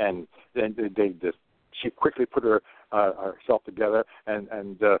 And then she quickly put herself together, and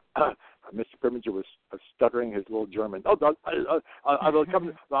Mr. Preminger was stuttering his little German. I will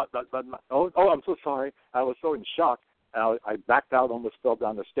come. I'm so sorry. I was so in shock. I backed out, almost fell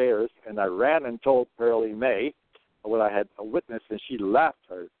down the stairs, and I ran and told Pearlie May what I had witnessed, and she laughed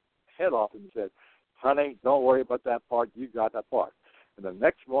her head off and said, honey, don't worry about that part. You got that part. And the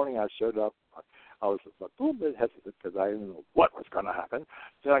next morning I showed up. I was a little bit hesitant because I didn't know what was going to happen.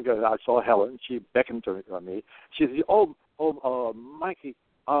 Then I saw Helen. She beckoned to me. She said, Mikey,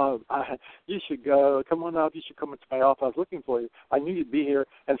 you should go. Come on up. You should come into my office. I was looking for you. I knew you'd be here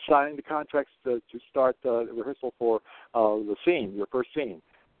and signing the contracts to start the rehearsal for the scene, your first scene.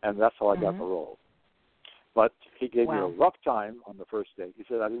 And that's how I got the role. But he gave me a rough time on the first day. He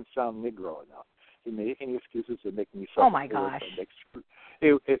said I didn't sound Negro enough. He made any excuses to make me suffer. Oh, my gosh.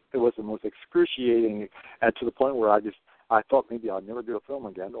 It was the most excruciating, and to the point where I thought maybe I'd never do a film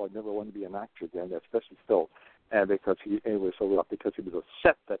again, or I'd never want to be an actor again, especially still. And because it was so rough, because he was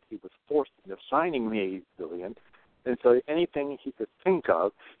upset that he was forced into signing me, Lillian. And so anything he could think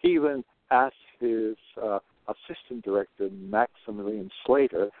of, he even asked his assistant director, Maximilian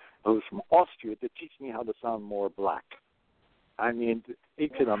Slater, who's from Austria, to teach me how to sound more black. I mean, you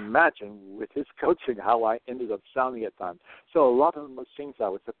can imagine with his coaching how I ended up sounding at times. So a lot of the scenes I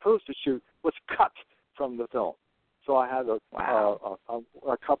was supposed to shoot was cut from the film. So I had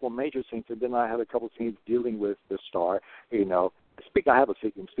a couple major scenes, and then I had a couple scenes dealing with the star. I have a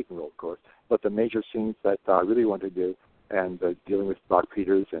speaking role, of course, but the major scenes that I really wanted to do, and dealing with Doc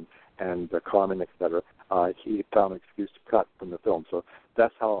Peters and Carmen, etc., he found an excuse to cut from the film. So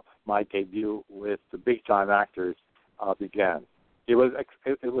that's how my debut with the big-time actors began. It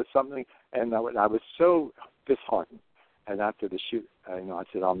was something, and I was so disheartened. And after the shoot, I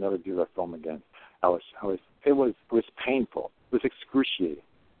said I'll never do that film again. It was painful. It was excruciating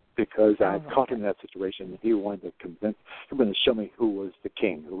because I had caught him in that situation. And he wanted to show me who was the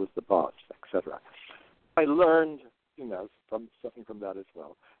king, who was the boss, etc. I learned, something from that as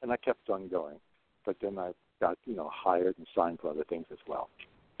well, and I kept on going. But then I got, hired and signed for other things as well.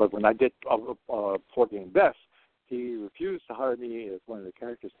 But when I did Porgy and Bess, he refused to hire me as one of the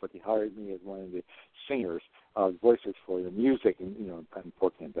characters, but he hired me as one of the singers, voices for the music, and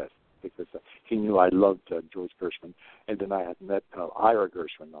Porgy and Bess, because he knew I loved George Gershwin, and then I had met Ira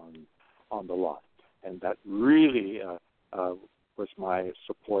Gershwin on the lot, and that really was my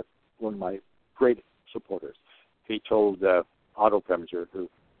support, one of my great supporters. He told Otto Preminger, who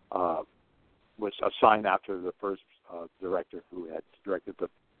was assigned after the first director who had directed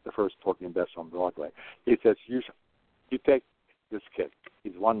the first Porgy and Bess on Broadway. He says, you take this kid.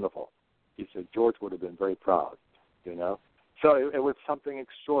 He's wonderful. He said, George would have been very proud, So it was something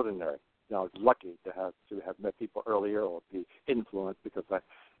extraordinary. I was lucky to have met people earlier or be influenced because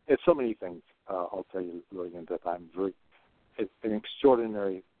it's so many things, I'll tell you, Lillian, that it's an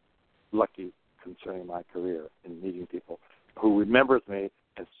extraordinary lucky concerning my career in meeting people who remembered me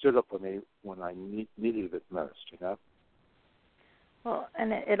and stood up for me when I needed it most, Well,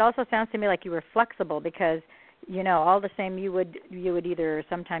 and it also sounds to me like you were flexible because, all the same you would either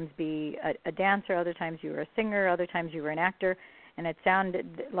sometimes be a dancer, other times you were a singer, other times you were an actor, and it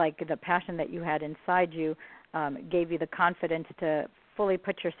sounded like the passion that you had inside you gave you the confidence to fully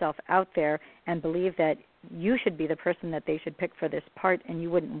put yourself out there and believe that you should be the person that they should pick for this part, and you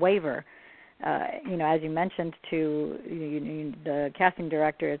wouldn't waver. As you mentioned to the casting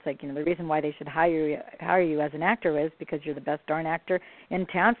director, it's like, the reason why they should hire you as an actor is because you're the best darn actor in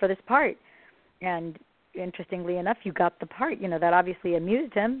town for this part. And interestingly enough, you got the part. That obviously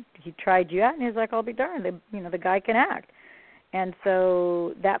amused him. He tried you out, and he was like, I'll be darned, the guy can act. And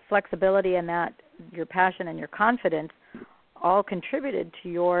so that flexibility and that your passion and your confidence all contributed to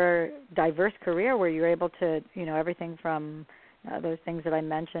your diverse career where you're able to, everything from those things that I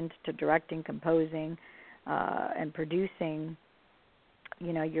mentioned to directing, composing, and producing.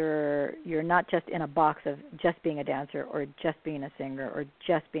 You're not just in a box of just being a dancer or just being a singer or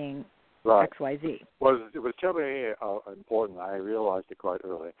just being Right. XYZ. Well, it was terribly important. I realized it quite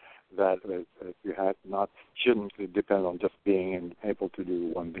early that you shouldn't depend on just being able to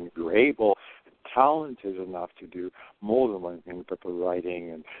do one thing. If you're able, talented enough to do more than one thing, but the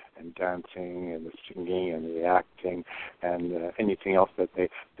writing and dancing and the singing and the acting and anything else that's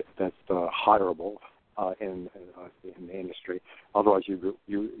hireable in the industry. Otherwise, you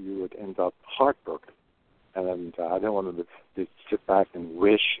would end up heartbroken. And I don't want to sit back and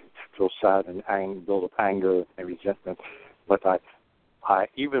wish, feel sad, and build up anger and resentment. But I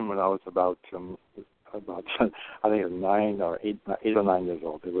even when I was about I think it was 8 or 9 years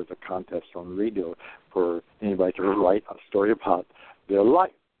old, there was a contest on radio for anybody to write a story about their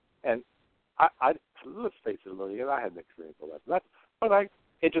life. And I let's face it, Lillian, I had an experience with that. But I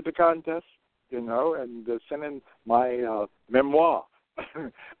entered the contest, and sent in my memoir.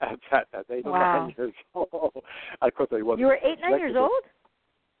 at 8 or 9 years old. Of course, I wasn't. You were 8, 9 years old?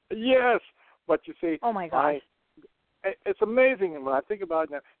 Yes, but you see, oh my gosh, it's amazing. And when I think about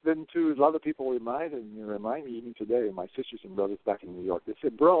it now, then too, a lot of people remind me even today. My sisters and brothers back in New York, they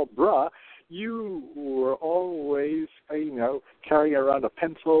said, "Bruh, you were always, carrying around a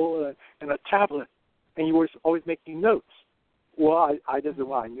pencil and a tablet, and you were always making notes." Well, I didn't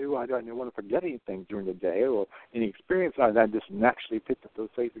want to forget anything during the day or any experience. I just naturally picked up those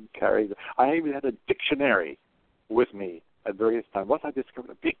things and carried. I even had a dictionary with me at various times. Once I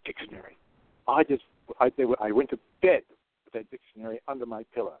discovered a big dictionary, I went to bed with that dictionary under my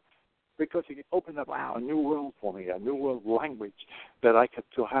pillow because it opened up a new world for me, a new world language that I could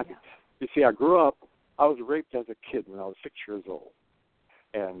still have. Yeah. You see, I was raped as a kid when I was 6 years old,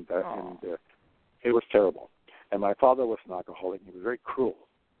 and it was terrible. And my father was an alcoholic. He was very cruel.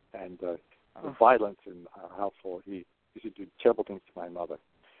 And the violence in our household, he used to do terrible things to my mother.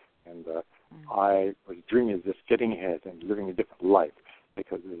 And I was dreaming of just getting ahead and living a different life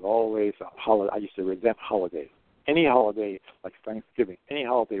because there was always a holiday. I used to resent holidays. Any holiday, like Thanksgiving, any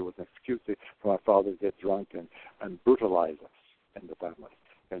holiday was an excuse for my father to get drunk and brutalize us in the family.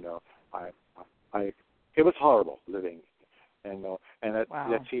 It was horrible living. And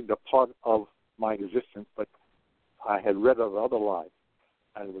that seemed a part of my existence, but I had read of other lives,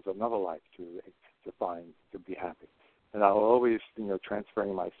 and it was another life to find, to be happy. And I was always,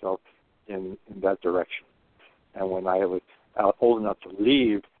 transferring myself in that direction. And when I was old enough to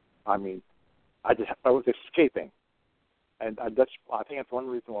leave, I was escaping. And I think that's one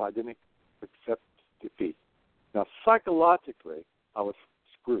reason why I didn't accept defeat. Now, psychologically, I was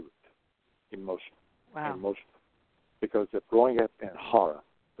screwed emotionally. Because of growing up in horror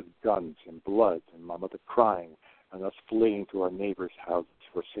with guns and blood and my mother crying, and us fleeing to our neighbor's house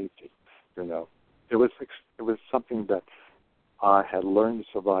for safety. It was something that I had learned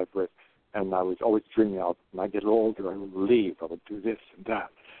to survive with, and I was always dreaming out. When I get older, I would leave. I would do this and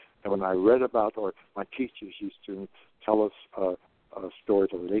that. And when I read about, or my teachers used to tell us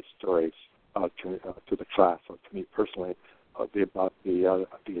stories or relate stories to the class or to me personally about the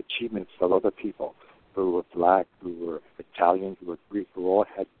achievements of other people who were black, who were Italian, who were Greek, who all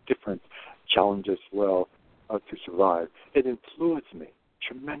had different challenges to survive. It influenced me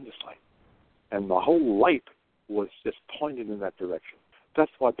tremendously. And my whole life was just pointed in that direction.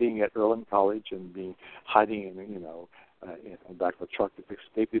 That's why being at Earlham College and hiding in the back of a truck to fix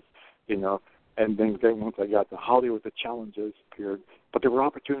babies, and then once I got to Hollywood, the challenges appeared, but there were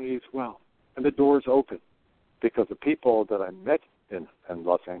opportunities as well. And the doors opened because the people that I met in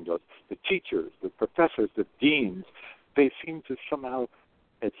Los Angeles, the teachers, the professors, the deans, they seemed to somehow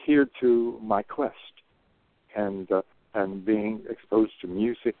adhere to my quest. And being exposed to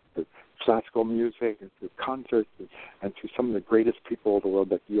music, to classical music, and to concerts, and to some of the greatest people of the world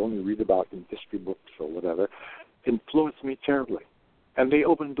that you only read about in history books or whatever, influenced me terribly. And they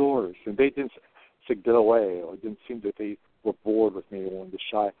opened doors, and they didn't say get away, or it didn't seem that they were bored with me or wanted to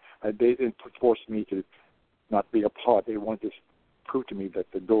shy. They didn't force me to not be a part. They wanted to prove to me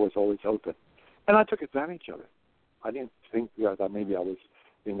that the door was always open. And I took advantage of it. I didn't think that maybe I was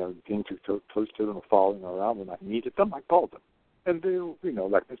getting too close to them or following around. When I needed them, I called them. And they,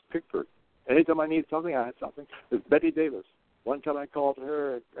 like Miss Pickford. Anytime I needed something, I had something. There's Betty Davis. One time I called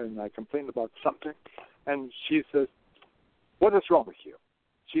her and I complained about something, and she says, "What is wrong with you?"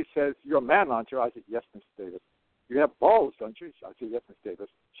 She says, "You're a man, aren't you?" I said, "Yes, Miss Davis." "You have balls, don't you?" I said, "Yes, Miss Davis."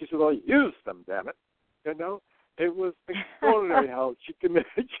 She said, "Well, use them, damn it." It was extraordinary how she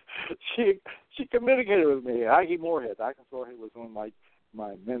communicated with me. Aggie Moorhead was one of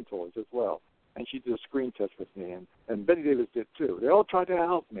my mentors as well. And she did a screen test with me, and Betty Davis did too. They all tried to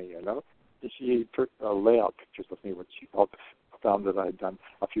help me, And she took layout pictures of me, which she found that I had done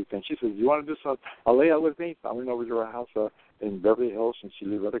a few things. She said, "You want to do a layout with me?" I went over to her house in Beverly Hills, and she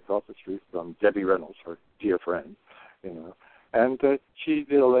lived right across the street from Debbie Reynolds, her dear friend, you know. And she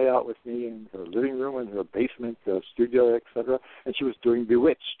did a layout with me in her living room and her basement studio, etc. And she was doing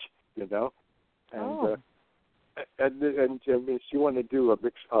Bewitched, you know. And and she wanted to do a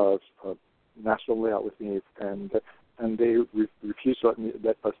big national layout with me, and they refused to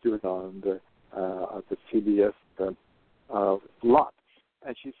let us do it on the CBS lot.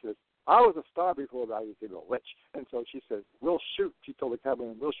 And she said, I was a star before I was a witch. And so she said, we'll shoot. She told the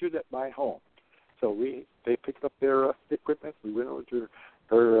cameraman, we'll shoot at my home. So they picked up their equipment. We went over to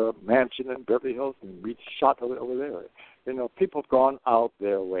her mansion in Beverly Hills, and we shot over there. You know, people have gone out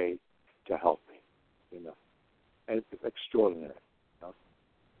their way to help me, you know. And it's extraordinary. You know?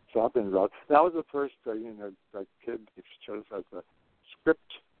 So I've been around. That was the first, kid chose as a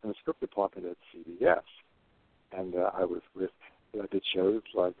script in the script department at CBS. And I was I did shows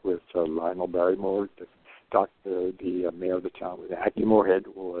like with Lionel Barrymore, the mayor of the town, Aggie Moorehead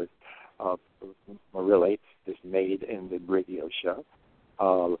was Marilla, is made in the radio show.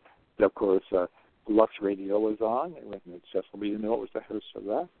 Of course, Lux Radio was on, and Cecil B. DeMille was the host of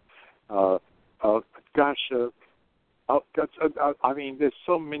that. I mean, there's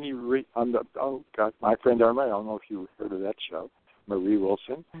so many. My friend Irma, I don't know if you heard of that show, Marie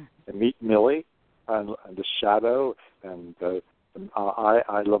Wilson, and Meet Millie, and The Shadow, and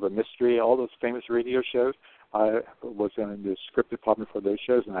I Love a Mystery, all those famous radio shows. I was in the script department for those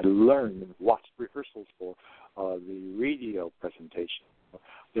shows, and I learned and watched rehearsals for the radio presentation,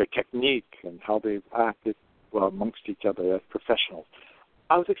 their technique and how they acted amongst each other as professionals.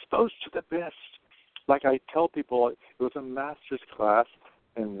 I was exposed to the best. Like I tell people, it was a master's class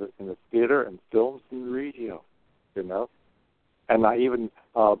in the theater and films and radio, you know. And I even,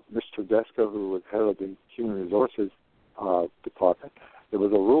 Ms. Tedesco, who was head of the Human Resources department, there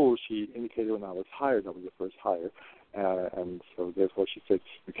was a rule she indicated when I was hired. I was the first hire. And so therefore she said,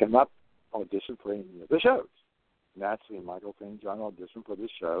 you cannot audition for any of the shows. Naturally, Michael St. John auditioned for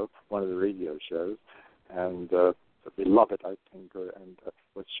this show, one of the radio shows, and Beloved, I think, and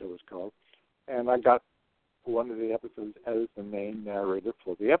what the show was called. And I got one of the episodes as the main narrator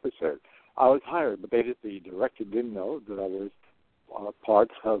for the episode. I was hired, but the director didn't know that I was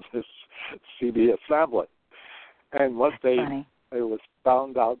part of this CBS family. And once it was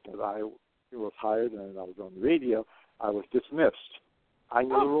found out that I was hired and I was on the radio, I was dismissed. I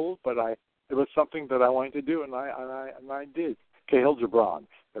knew the rules, but it was something that I wanted to do, and I did. Cahill Gibran,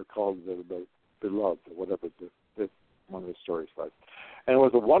 they're called the Beloved, or whatever one of the stories was. And it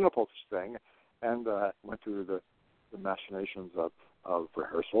was a wonderful thing, and went through the machinations of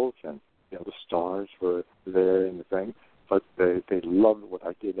rehearsals, and the stars were there and the thing, but they loved what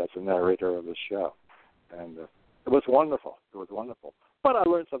I did as a narrator of the show, and it was wonderful. It was wonderful. But I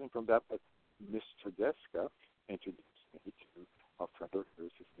learned something from that. But Miss Tedesco introduced me to a friend of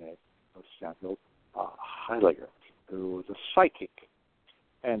hers, his name was Samuel Heiliger, who was a psychic,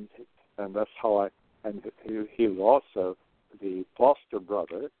 and that's how he was also the foster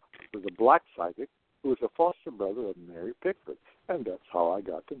brother, was a black psychic who was a foster brother of Mary Pickford, and that's how I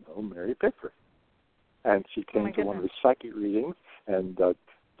got to know Mary Pickford. And she came to one of the psychic readings, and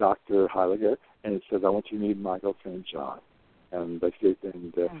Dr. Heiliger, and he says, I want you to meet Michael St. John. And he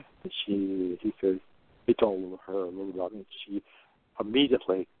says, he told her a little about me, and she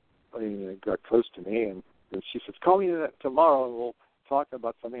immediately got close to me, and she says, call me tomorrow, and we'll talk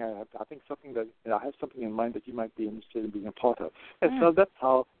about something. I think something that I have something in mind that you might be interested in being a part of. And so that's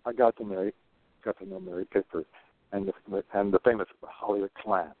how I got to know Mary Pickford and the famous Hollywood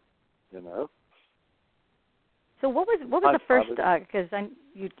clan, So what was the first? Because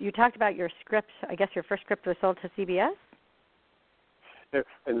you talked about your script. I guess your first script was sold to CBS.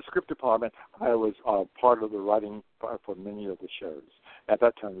 In the script department, I was part of the writing for many of the shows. At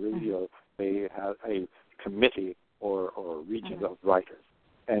that time, radio, they had a committee or region of writers,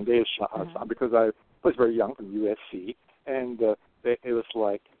 and they shot us because I was very young from USC, and it was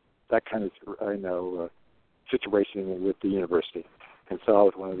like that kind of situation with the university, and so I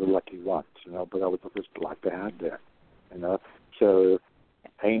was one of the lucky ones, But I was the first black to have there, So,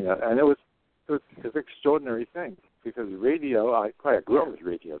 and it was an extraordinary thing because radio. I grew up with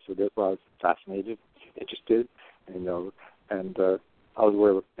radio, so therefore I was fascinated, interested, and I was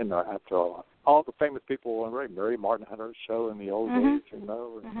aware of, after all the famous people were right. Mary Martin had her show in the old days, and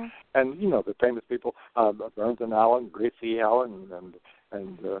the famous people, Burns and Allen, Gracie Allen,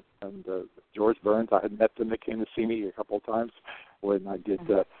 and George Burns. I had met them. They came to see me a couple of times when I did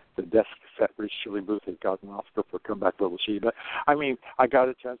the desk set where Shirley Booth had gotten an Oscar for Come Back Little Sheba. I mean, I got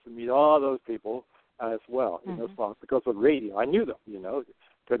a chance to meet all those people as well, because of radio. I knew them,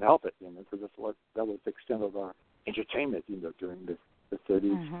 couldn't help it, because that was the extent of our entertainment, during the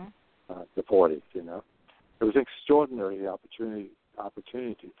 30s, the 40s, It was an extraordinary opportunity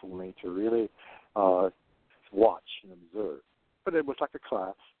for me to really watch and observe. But it was like a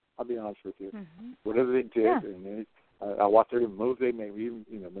class, I'll be honest with you. Whatever they did, and I watched every move they made. Even,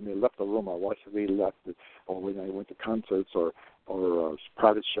 when they left the room, I watched if they left it, or when they went to concerts or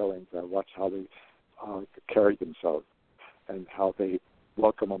private showings, I watched how they carried themselves and how they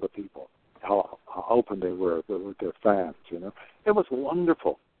welcome other people, how open they were with their fans. It was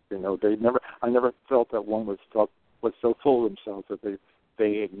wonderful. I never felt that one was so full of themselves that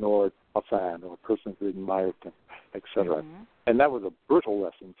they ignored a fan or a person who admired them, etc. And that was a brutal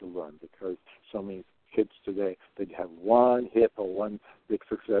lesson to learn, because so many kids today, they have one hit or one big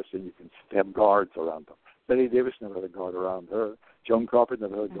success, and they have guards around them. Betty Davis never had a guard around her. Joan Crawford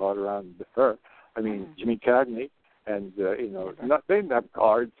never had a guard around her. I mean, Jimmy Cagney, and they didn't have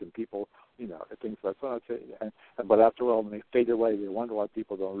guards and people, things like that. But after all, when they fade away, they wonder why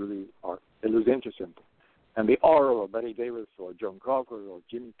people they lose interest in them. And the aura of Betty Davis or Joan Crawford or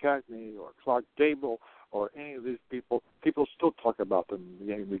Jimmy Cagney or Clark Gable or any of these people still talk about them.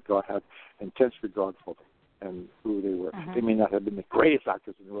 We have intense regard for them and who they were. They may not have been the greatest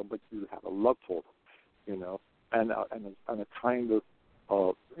actors in the world, but you have a love for them, and a kind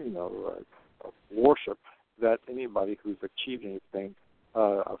of worship that anybody who's achieved anything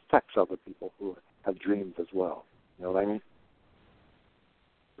affects other people who have dreams as well. You know what I mean?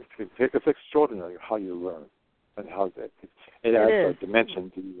 It's extraordinary how you learn and how it adds a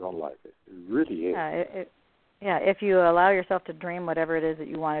dimension to your own life. It really is. If you allow yourself to dream whatever it is that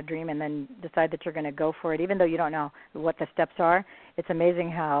you want to dream and then decide that you're going to go for it, even though you don't know what the steps are, it's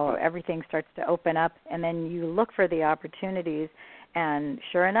amazing how everything starts to open up, and then you look for the opportunities, and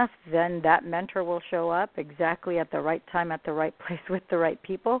sure enough, then that mentor will show up exactly at the right time, at the right place, with the right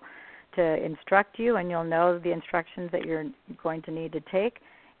people to instruct you, and you'll know the instructions that you're going to need to take.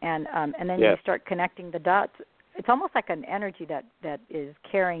 And then you start connecting the dots. It's almost like an energy that is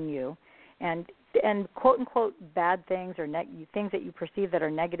carrying you, and quote unquote bad things or things that you perceive that are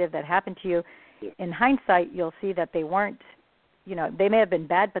negative that happen to you. In hindsight, you'll see that they weren't. They may have been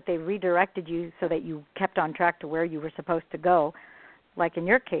bad, but they redirected you so that you kept on track to where you were supposed to go. Like in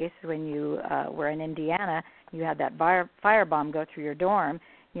your case, when you were in Indiana, you had that firebomb go through your dorm.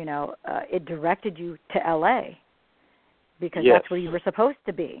 It directed you to L.A. because that's where you were supposed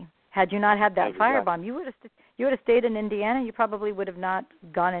to be. Had you not had that firebomb, you would have stayed in Indiana. You probably would have not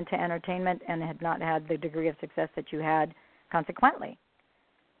gone into entertainment and had not had the degree of success that you had consequently.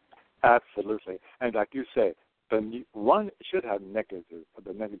 Absolutely. And like you say, one should have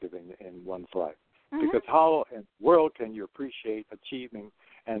the negative in one's life. Because how in the world can you appreciate achieving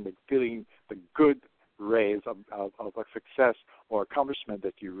and feeling the good rays of a success or accomplishment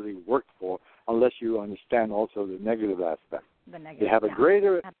that you really worked for, unless you understand also the negative aspect. You have a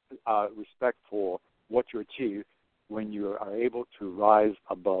greater respect for what you achieve when you are able to rise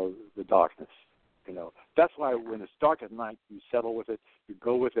above the darkness. That's why when it's dark at night, you settle with it, you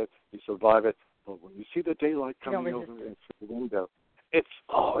go with it, you survive it. But when you see the daylight coming over the window, it's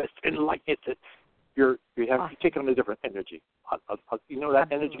enlightening. You take on a different energy. That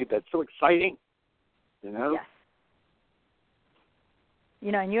energy that's so exciting. Yes.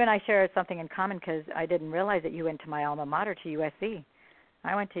 And you and I share something in common, because I didn't realize that you went to my alma mater, to USC.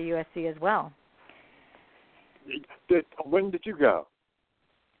 I went to USC as well. When did you go?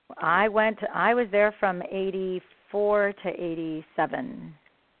 I was there from 84 to 87.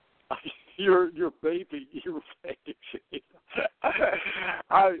 You're baby. You're baby.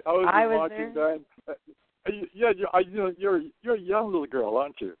 I was watching there. That. You're a young little girl,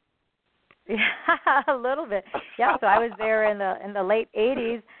 aren't you? Yeah, a little bit. Yeah, so I was there in the late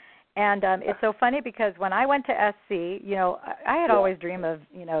 80s, and it's so funny because when I went to SC, I had always dreamed of,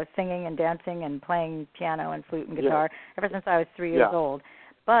 singing and dancing and playing piano and flute and guitar ever since I was 3 years old.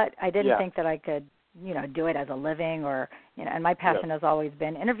 But I didn't think that I could, do it as a living or, and my passion has always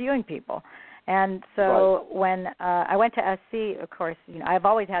been interviewing people. And so when I went to SC, of course, I've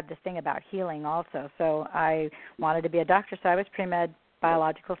always had this thing about healing also. So I wanted to be a doctor, so I was pre-med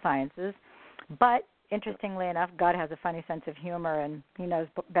biological sciences. But interestingly enough, God has a funny sense of humor, and he knows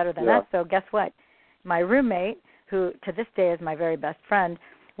better than us. So guess what? My roommate, who to this day is my very best friend,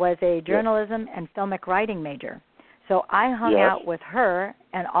 was a journalism and filmic writing major. So I hung out with her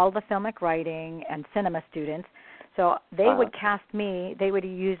and all the filmic writing and cinema students. So they would cast me. They would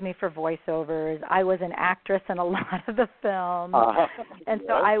use me for voiceovers. I was an actress in a lot of the films. And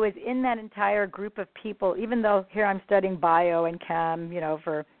so I was in that entire group of people, even though here I'm studying bio and chem,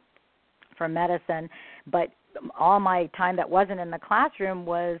 for medicine. But all my time that wasn't in the classroom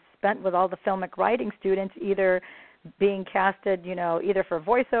was spent with all the filmic writing students either being casted, either for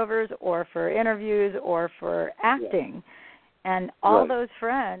voiceovers or for interviews or for acting. And all those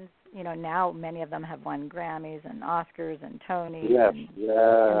friends, now many of them have won Grammys and Oscars and Tonys. Yes, and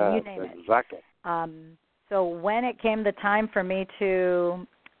you name it. Exactly. So when it came the time for me to,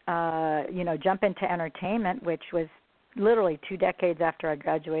 jump into entertainment, which was literally 2 decades after I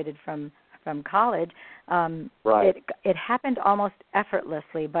graduated from college, it happened almost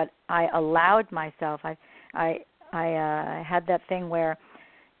effortlessly. But I allowed myself. I had that thing where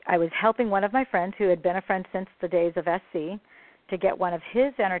I was helping one of my friends who had been a friend since the days of SC to get one of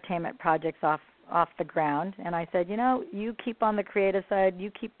his entertainment projects off the ground. And I said, you keep on the creative side,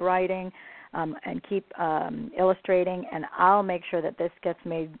 you keep writing and keep illustrating, and I'll make sure that this gets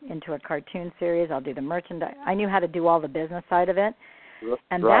made into a cartoon series. I'll do the merchandise. I knew how to do all the business side of it.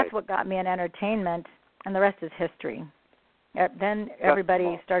 And that's what got me in entertainment, and the rest is history. Then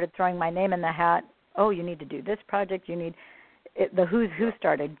everybody started throwing my name in the hat. Oh, you need to do this project. You need the who's who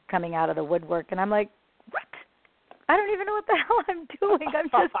started coming out of the woodwork, and I'm like, what? I don't even know what the hell I'm doing. I'm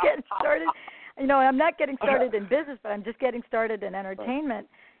just getting started. I'm not getting started in business, but I'm just getting started in entertainment,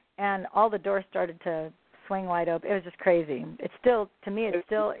 and all the doors started to swing wide open. It was just crazy. It's still, to me, it's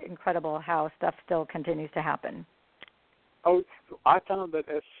still incredible how stuff still continues to happen. Oh, I found that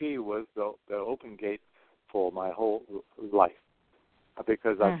SC was the open gate for my whole life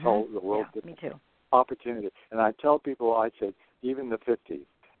because I saw the world me too. Opportunity. And I tell people, I said, even the 50s,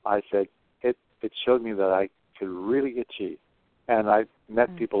 I said, it showed me that I could really achieve. And I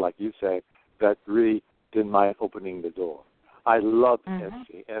met people, like you say, that really didn't mind opening the door. I loved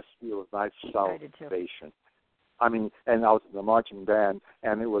SC. SC was my salvation. I mean, and I was in the marching band,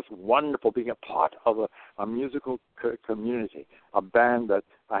 and it was wonderful being a part of a musical community, a band that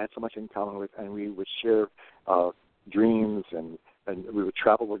I had so much in common with, and we would share dreams, and we would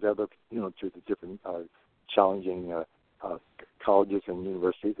travel together, to the different challenging colleges and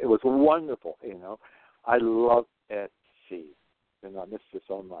universities. It was wonderful, I loved SC, and I missed it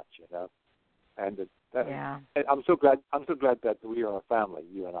so much, And and I'm so glad that we are a family,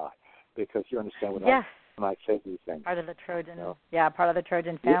 you and I, because you understand when I say these things. Part of the Trojan, part of the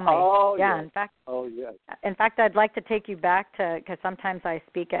Trojan family. In fact, I'd like to take you back to, because sometimes I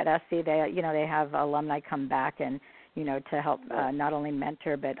speak at SC. They have alumni come back and to help not only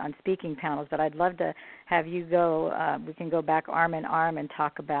mentor but on speaking panels. But I'd love to have you go. We can go back arm in arm and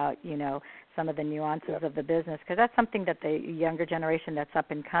talk about some of the nuances of the business, because that's something that the younger generation that's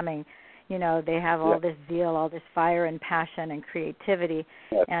up and coming. They have all this zeal, all this fire and passion and creativity,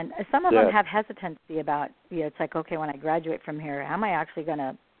 and some of them have hesitancy about, it's like, okay, when I graduate from here, how am I actually going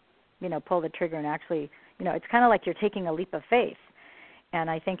to, pull the trigger and actually, it's kind of like you're taking a leap of faith. And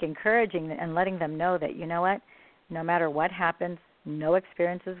I think encouraging and letting them know that, what, no matter what happens, no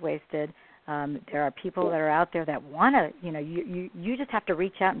experience is wasted. There are people that are out there that want to, you just have to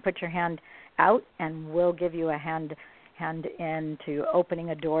reach out and put your hand out, and we'll give you a hand into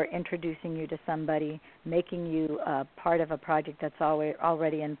opening a door, introducing you to somebody, making you part of a project that's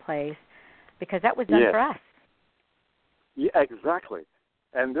already in place, because that was done for us. Yeah, exactly.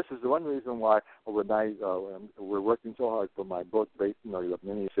 And this is the one reason why when we're working so hard for my book, based, the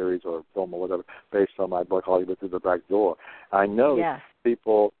miniseries or film or whatever, based on my book, Hollywood Through the Back Door. I know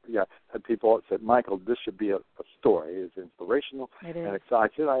people said, Michael, this should be a story. It's inspirational. It is. And I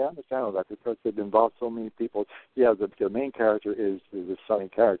said, I understand all that because it involves so many people. Yeah, the main character is the sunny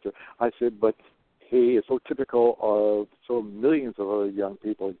character. I said, but he is so typical of so millions of other young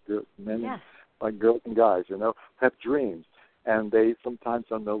people, men, like girls and guys, have dreams. And they sometimes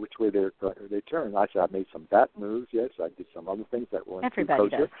don't know which way they turn. I said, I made some bad moves, yes. I did some other things that weren't too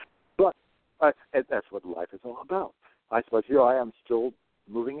kosher. But that's what life is all about. I suppose here I am still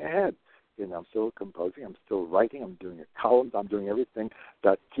moving ahead. I'm still composing. I'm still writing. I'm doing columns. I'm doing everything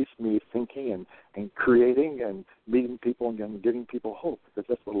that keeps me thinking and creating and meeting people and giving people hope, because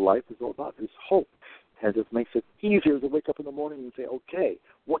that's what life is all about, is hope. And it makes it easier to wake up in the morning and say, okay,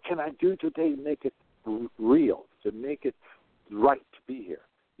 what can I do today to make it real, to make it right to be here?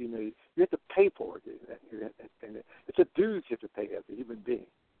 You have to pay for it. And it's a dues you have to pay as a human being.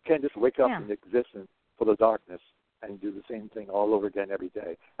 You can't just wake up and exist for the darkness and do the same thing all over again every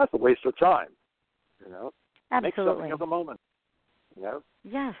day. That's a waste of time. Absolutely. Make something of the moment.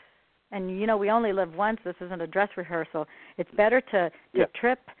 Yes. And we only live once. This isn't a dress rehearsal. It's better to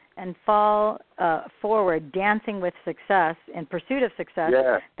trip and fall forward, dancing with success, in pursuit of success,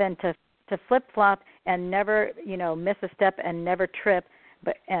 than to flip-flop and never, miss a step and never trip,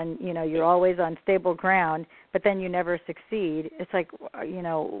 but and you're always on stable ground, but then you never succeed. It's like,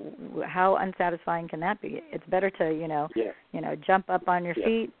 how unsatisfying can that be? It's better to jump up on your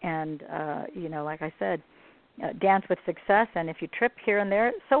feet and like I said, dance with success. And if you trip here and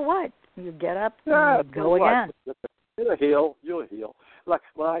there, so what? You get up and you go again. You'll heal. Like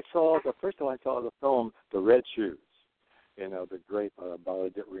when the first time I saw the film The Red Shoes, the great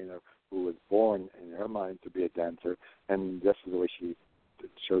ballerina who was born in her mind to be a dancer, and this is the way she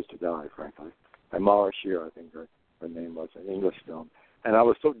chose to die, frankly. And Mara Shear, I think her name was, an English film. And I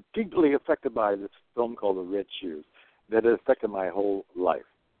was so deeply affected by this film called The Red Shoes that it affected my whole life.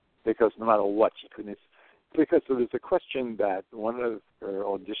 Because no matter what, she couldn't. Because there was a question that one of her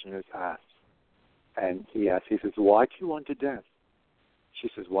auditioners asked. And he says, why do you want to dance? She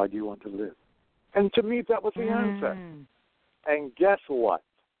says, why do you want to live? And to me, that was the answer. And guess what?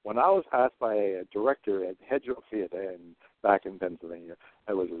 When I was asked by a director at Hedgerow Theater back in Pennsylvania,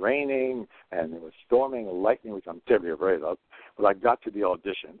 it was raining and it was storming and lightning, which I'm terribly afraid of. But I got to the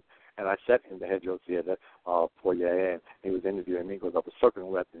audition, and I sat in the Hedgerow Theater foyer, and he was interviewing me because I was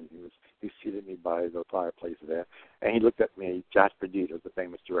soaking wet, and he seated me by the fireplace there, and he looked at me. Jasper Deeter, the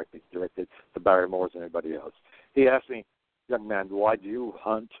famous director, he directed the Barrymores and everybody else. He asked me, young man, why do you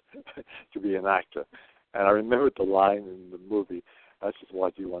hunt to be an actor? And I remembered the line in the movie, I said, why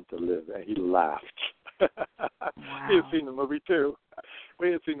do you want to live? And he laughed. Wow. He had seen the movie too.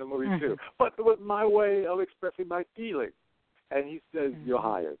 We had seen the movie too. But it was my way of expressing my feelings. And he says, you're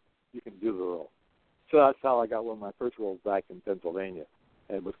hired. You can do the role. So that's how I got one of my first roles back in Pennsylvania.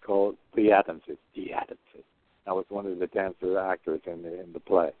 And it was called The Adamses. The Adamses. I was one of the dancer actors in the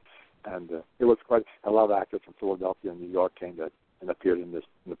play. And it was quite a lot of actors from Philadelphia and New York came and appeared in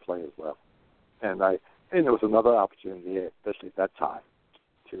the play as well. And there was another opportunity, especially at that time,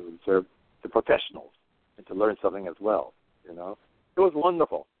 to serve the professionals and to learn something as well. It was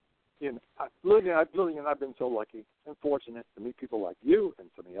wonderful. I've been so lucky and fortunate to meet people like you and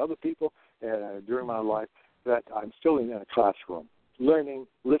so many other people during my life that I'm still in a classroom, learning,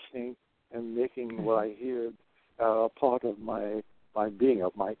 listening, and making what I hear a part of my being,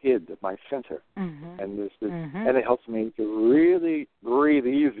 of my id, of my center. And and it helps me to really breathe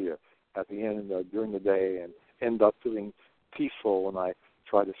easier at the end during the day and end up feeling peaceful when I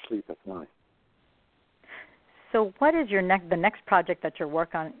try to sleep at night. So what is the next project that you're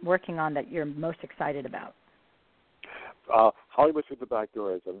working on that you're most excited about? Hollywood Through the Back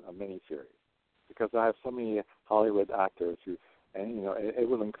Door is a mini-series because I have so many Hollywood actors and it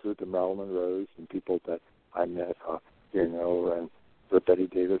will include the Marilyn Monroes and people that I met, and the Betty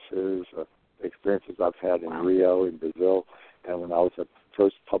Davises, the experiences I've had in Rio, in Brazil, and when I was a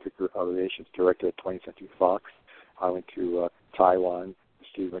first public relations director at 20th Century Fox, I went to Taiwan, to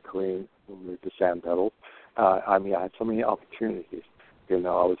Steve McQueen, who moved to San Pedro. I had so many opportunities. I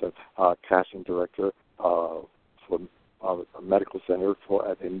was a casting director for a medical center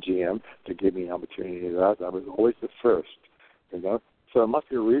at MGM to give me an opportunity to that. I was always the first, So there must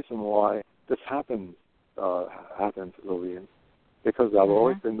be a reason why this happens, Lillian, because I've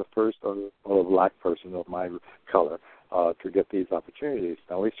always been the first or a black person of my color to get these opportunities.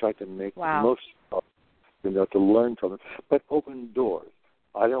 I always try to make the most of to learn from it, but open doors.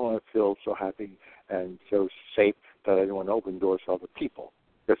 I don't want to feel so happy and so safe that I don't want to open doors for other people.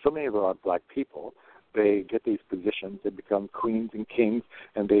 There's so many of our black people, they get these positions, they become queens and kings,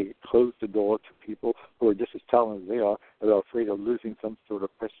 and they close the door to people who are just as talented as they are, and they're afraid of losing some sort of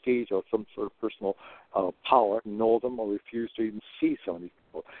prestige or some sort of personal power, know them or refuse to even see some of these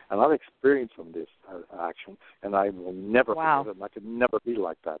people. And I've experienced some of this action, and I will never forget it, and I could never be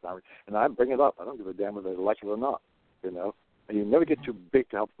like that. And I bring it up. I don't give a damn whether they like it or not, And you never get too big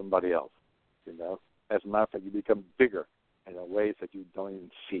to help somebody else, As a matter of fact, you become bigger in ways that you don't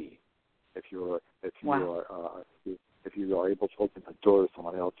even see. If you are able to open a door to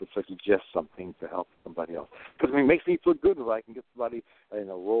someone else to suggest something to help somebody else, because it makes me feel good if I can get somebody in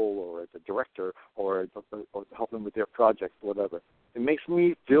a role or as a director or help them with their project, whatever. It makes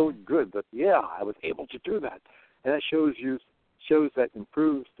me feel good that I was able to do that, and that that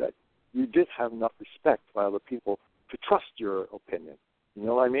proves that you did have enough respect by other people to trust your opinion. You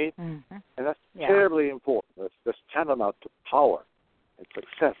know what I mean? And that's terribly important. That's tantamount to power and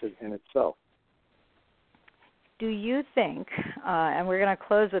success in itself. Do you think, and we're going to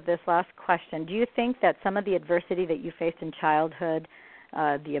close with this last question, do you think that some of the adversity that you faced in childhood,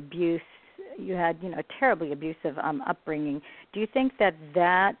 the abuse, you had, a terribly abusive upbringing, do you think that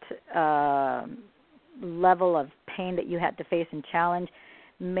level of pain that you had to face and challenge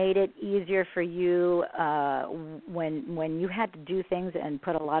made it easier for you when you had to do things and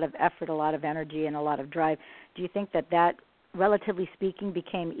put a lot of effort, a lot of energy, and a lot of drive? Do you think that relatively speaking,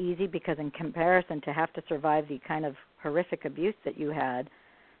 became easy because in comparison to have to survive the kind of horrific abuse that you had,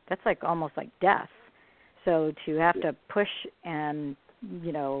 that's like almost like death. So to have to push and,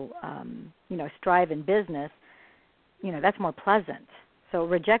 strive in business, that's more pleasant. So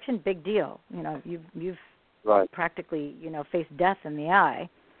rejection, big deal. You've practically, faced death in the eye.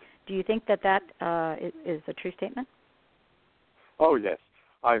 Do you think that is a true statement? Oh, yes.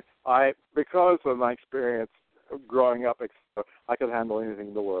 I because of my experience growing up, I could handle anything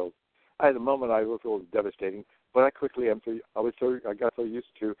in the world. At the moment, I was a little devastating, but I got so used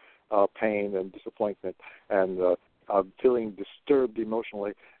to pain and disappointment and feeling disturbed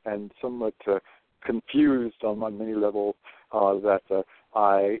emotionally and somewhat confused on many levels that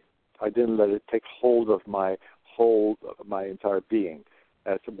I didn't let it take hold of my entire being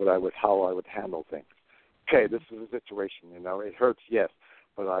as to how I would handle things. Okay, this is a situation, it hurts, yes,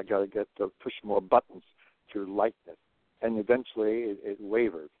 but I got to push more buttons to lighten it. And eventually it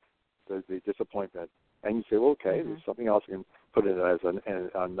wavers, the disappointment. And you say, well, okay, there's something else I can put in as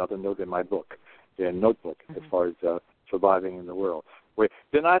another note in my book, notebook, as far as surviving in the world.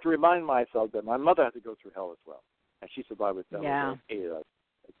 Then I have to remind myself that my mother had to go through hell as well. And she survived with 8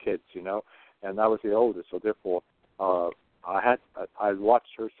 kids, and I was the oldest. So therefore, I watched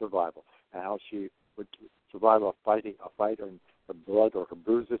her survival and how she would survive a fight or her blood or her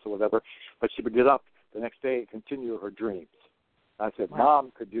bruises or whatever, but she would get up the next day and continue her dreams. I said,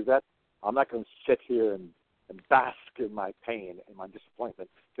 Mom could do that. I'm not going to sit here and bask in my pain and my disappointment.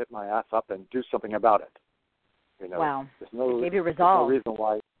 Get my ass up and do something about it. Wow. It gave you resolve. There's no reason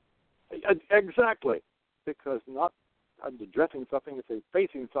why. Exactly. Because not addressing something, if you're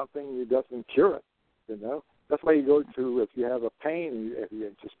facing something, it doesn't cure it. That's why you go to, if you have a pain, if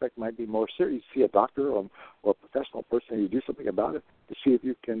you suspect it might be more serious, you see a doctor or a professional person, you do something about it to see if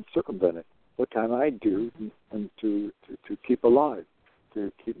you can circumvent it. What can I do and to keep alive,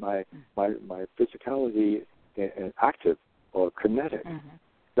 to keep my physicality active or kinetic?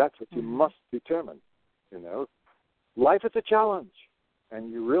 That's what you must determine. Life is a challenge,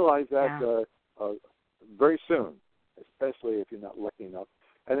 and you realize that very soon, especially if you're not lucky enough.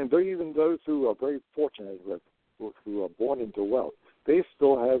 And even those who are very fortunate, who are born into wealth, they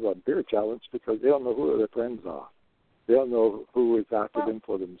still have a bigger challenge because they don't know who their friends are. They don't know who is active in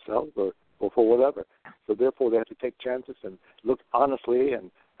for themselves or for whatever. So therefore, they have to take chances and look honestly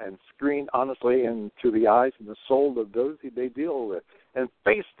and screen honestly into the eyes and the soul of those who they deal with, and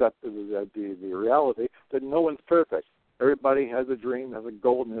face the reality that no one's perfect. Everybody has a dream, has a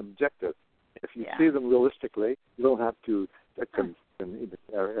goal, and an objective. If you see them realistically, you don't have to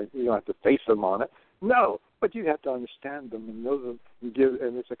you don't have to face them on it. No, but you have to understand them and know them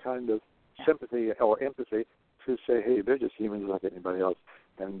and it's a kind of sympathy or empathy to say, hey, they're just humans like anybody else,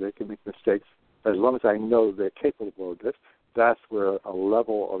 and they can make mistakes. As long as I know they're capable of this, that's where a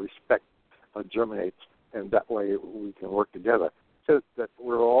level of respect germinates, and that way we can work together. So that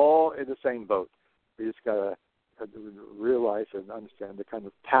we're all in the same boat. We just got to realize and understand the kind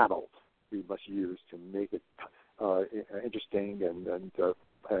of paddle we must use to make it interesting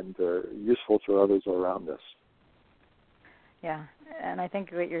and useful to others around us. Yeah, and I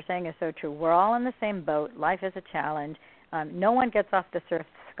think what you're saying is so true. We're all in the same boat. Life is a challenge. No one gets off the surf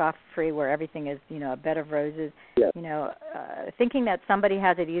scot-free where everything is, a bed of roses. Yes. Thinking that somebody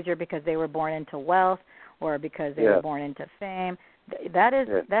has it easier because they were born into wealth or because they were born into fame, that is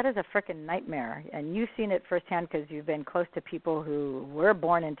a frickin' nightmare. And you've seen it firsthand because you've been close to people who were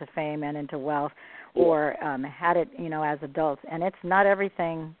born into fame and into wealth or had it, as adults. And it's not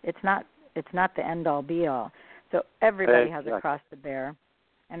everything. It's not the end-all, be-all. So everybody has a cross to bear,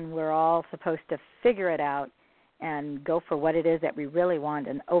 and we're all supposed to figure it out and go for what it is that we really want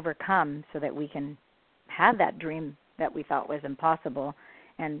and overcome so that we can have that dream that we thought was impossible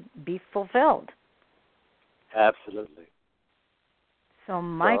and be fulfilled. Absolutely. So,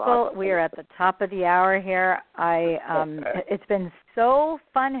 Michael, we are at the top of the hour here. It's been so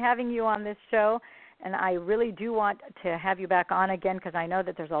fun having you on this show, and I really do want to have you back on again because I know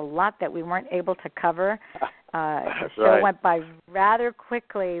that there's a lot that we weren't able to cover. The show went by rather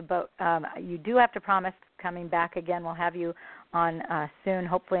quickly, but you do have to promise coming back again. We'll have you on soon,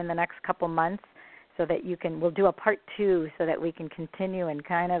 hopefully in the next couple months, so that we'll do a part 2 so that we can continue and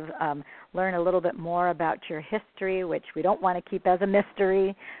kind of learn a little bit more about your history, which we don't want to keep as a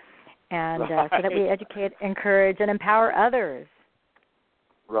mystery, and so that we educate, encourage, and empower others.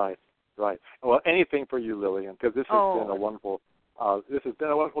 Right. Well, anything for you, Lillian, because this has been a wonderful. This has been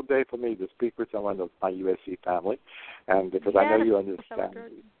a wonderful day for me to speak with someone of my USC family, and because I know you understand,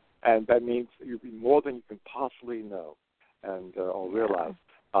 and that means you'll be more than you can possibly know, and or realize.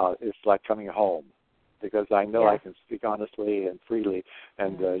 It's like coming home, because I know Yes. I can speak honestly and freely,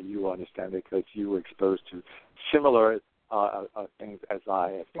 and you understand because you were exposed to similar things as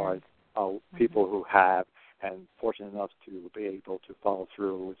I, as far as people who have, and fortunate enough to be able to follow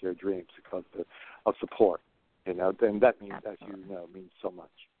through with their dreams because of support. You know, then that means, Absolutely. as you know, means so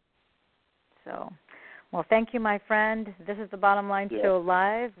much. So, well, thank you, my friend. This is the Bottom Line Show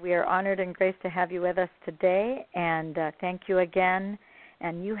Live. We are honored and graced to have you with us today, and thank you again.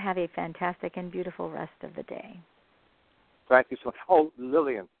 And you have a fantastic and beautiful rest of the day. Thank you so much. Oh,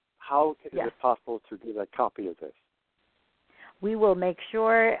 Lillian, how is Yes. it possible to get a copy of this? We will make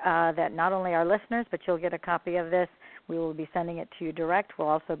sure that not only our listeners, but you'll get a copy of this. We will be sending it to you direct. We'll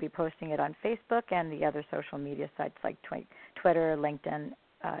also be posting it on Facebook and the other social media sites like Twitter, LinkedIn,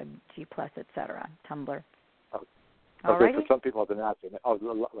 G+, etc., Tumblr. Okay, so some people have been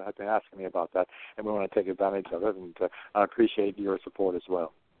asking me about that, and we want to take advantage of it, and I appreciate your support as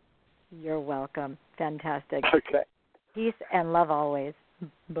well. You're welcome. Fantastic. Okay. Peace and love always.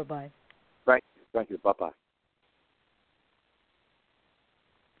 Bye-bye. Thank you. Bye-bye.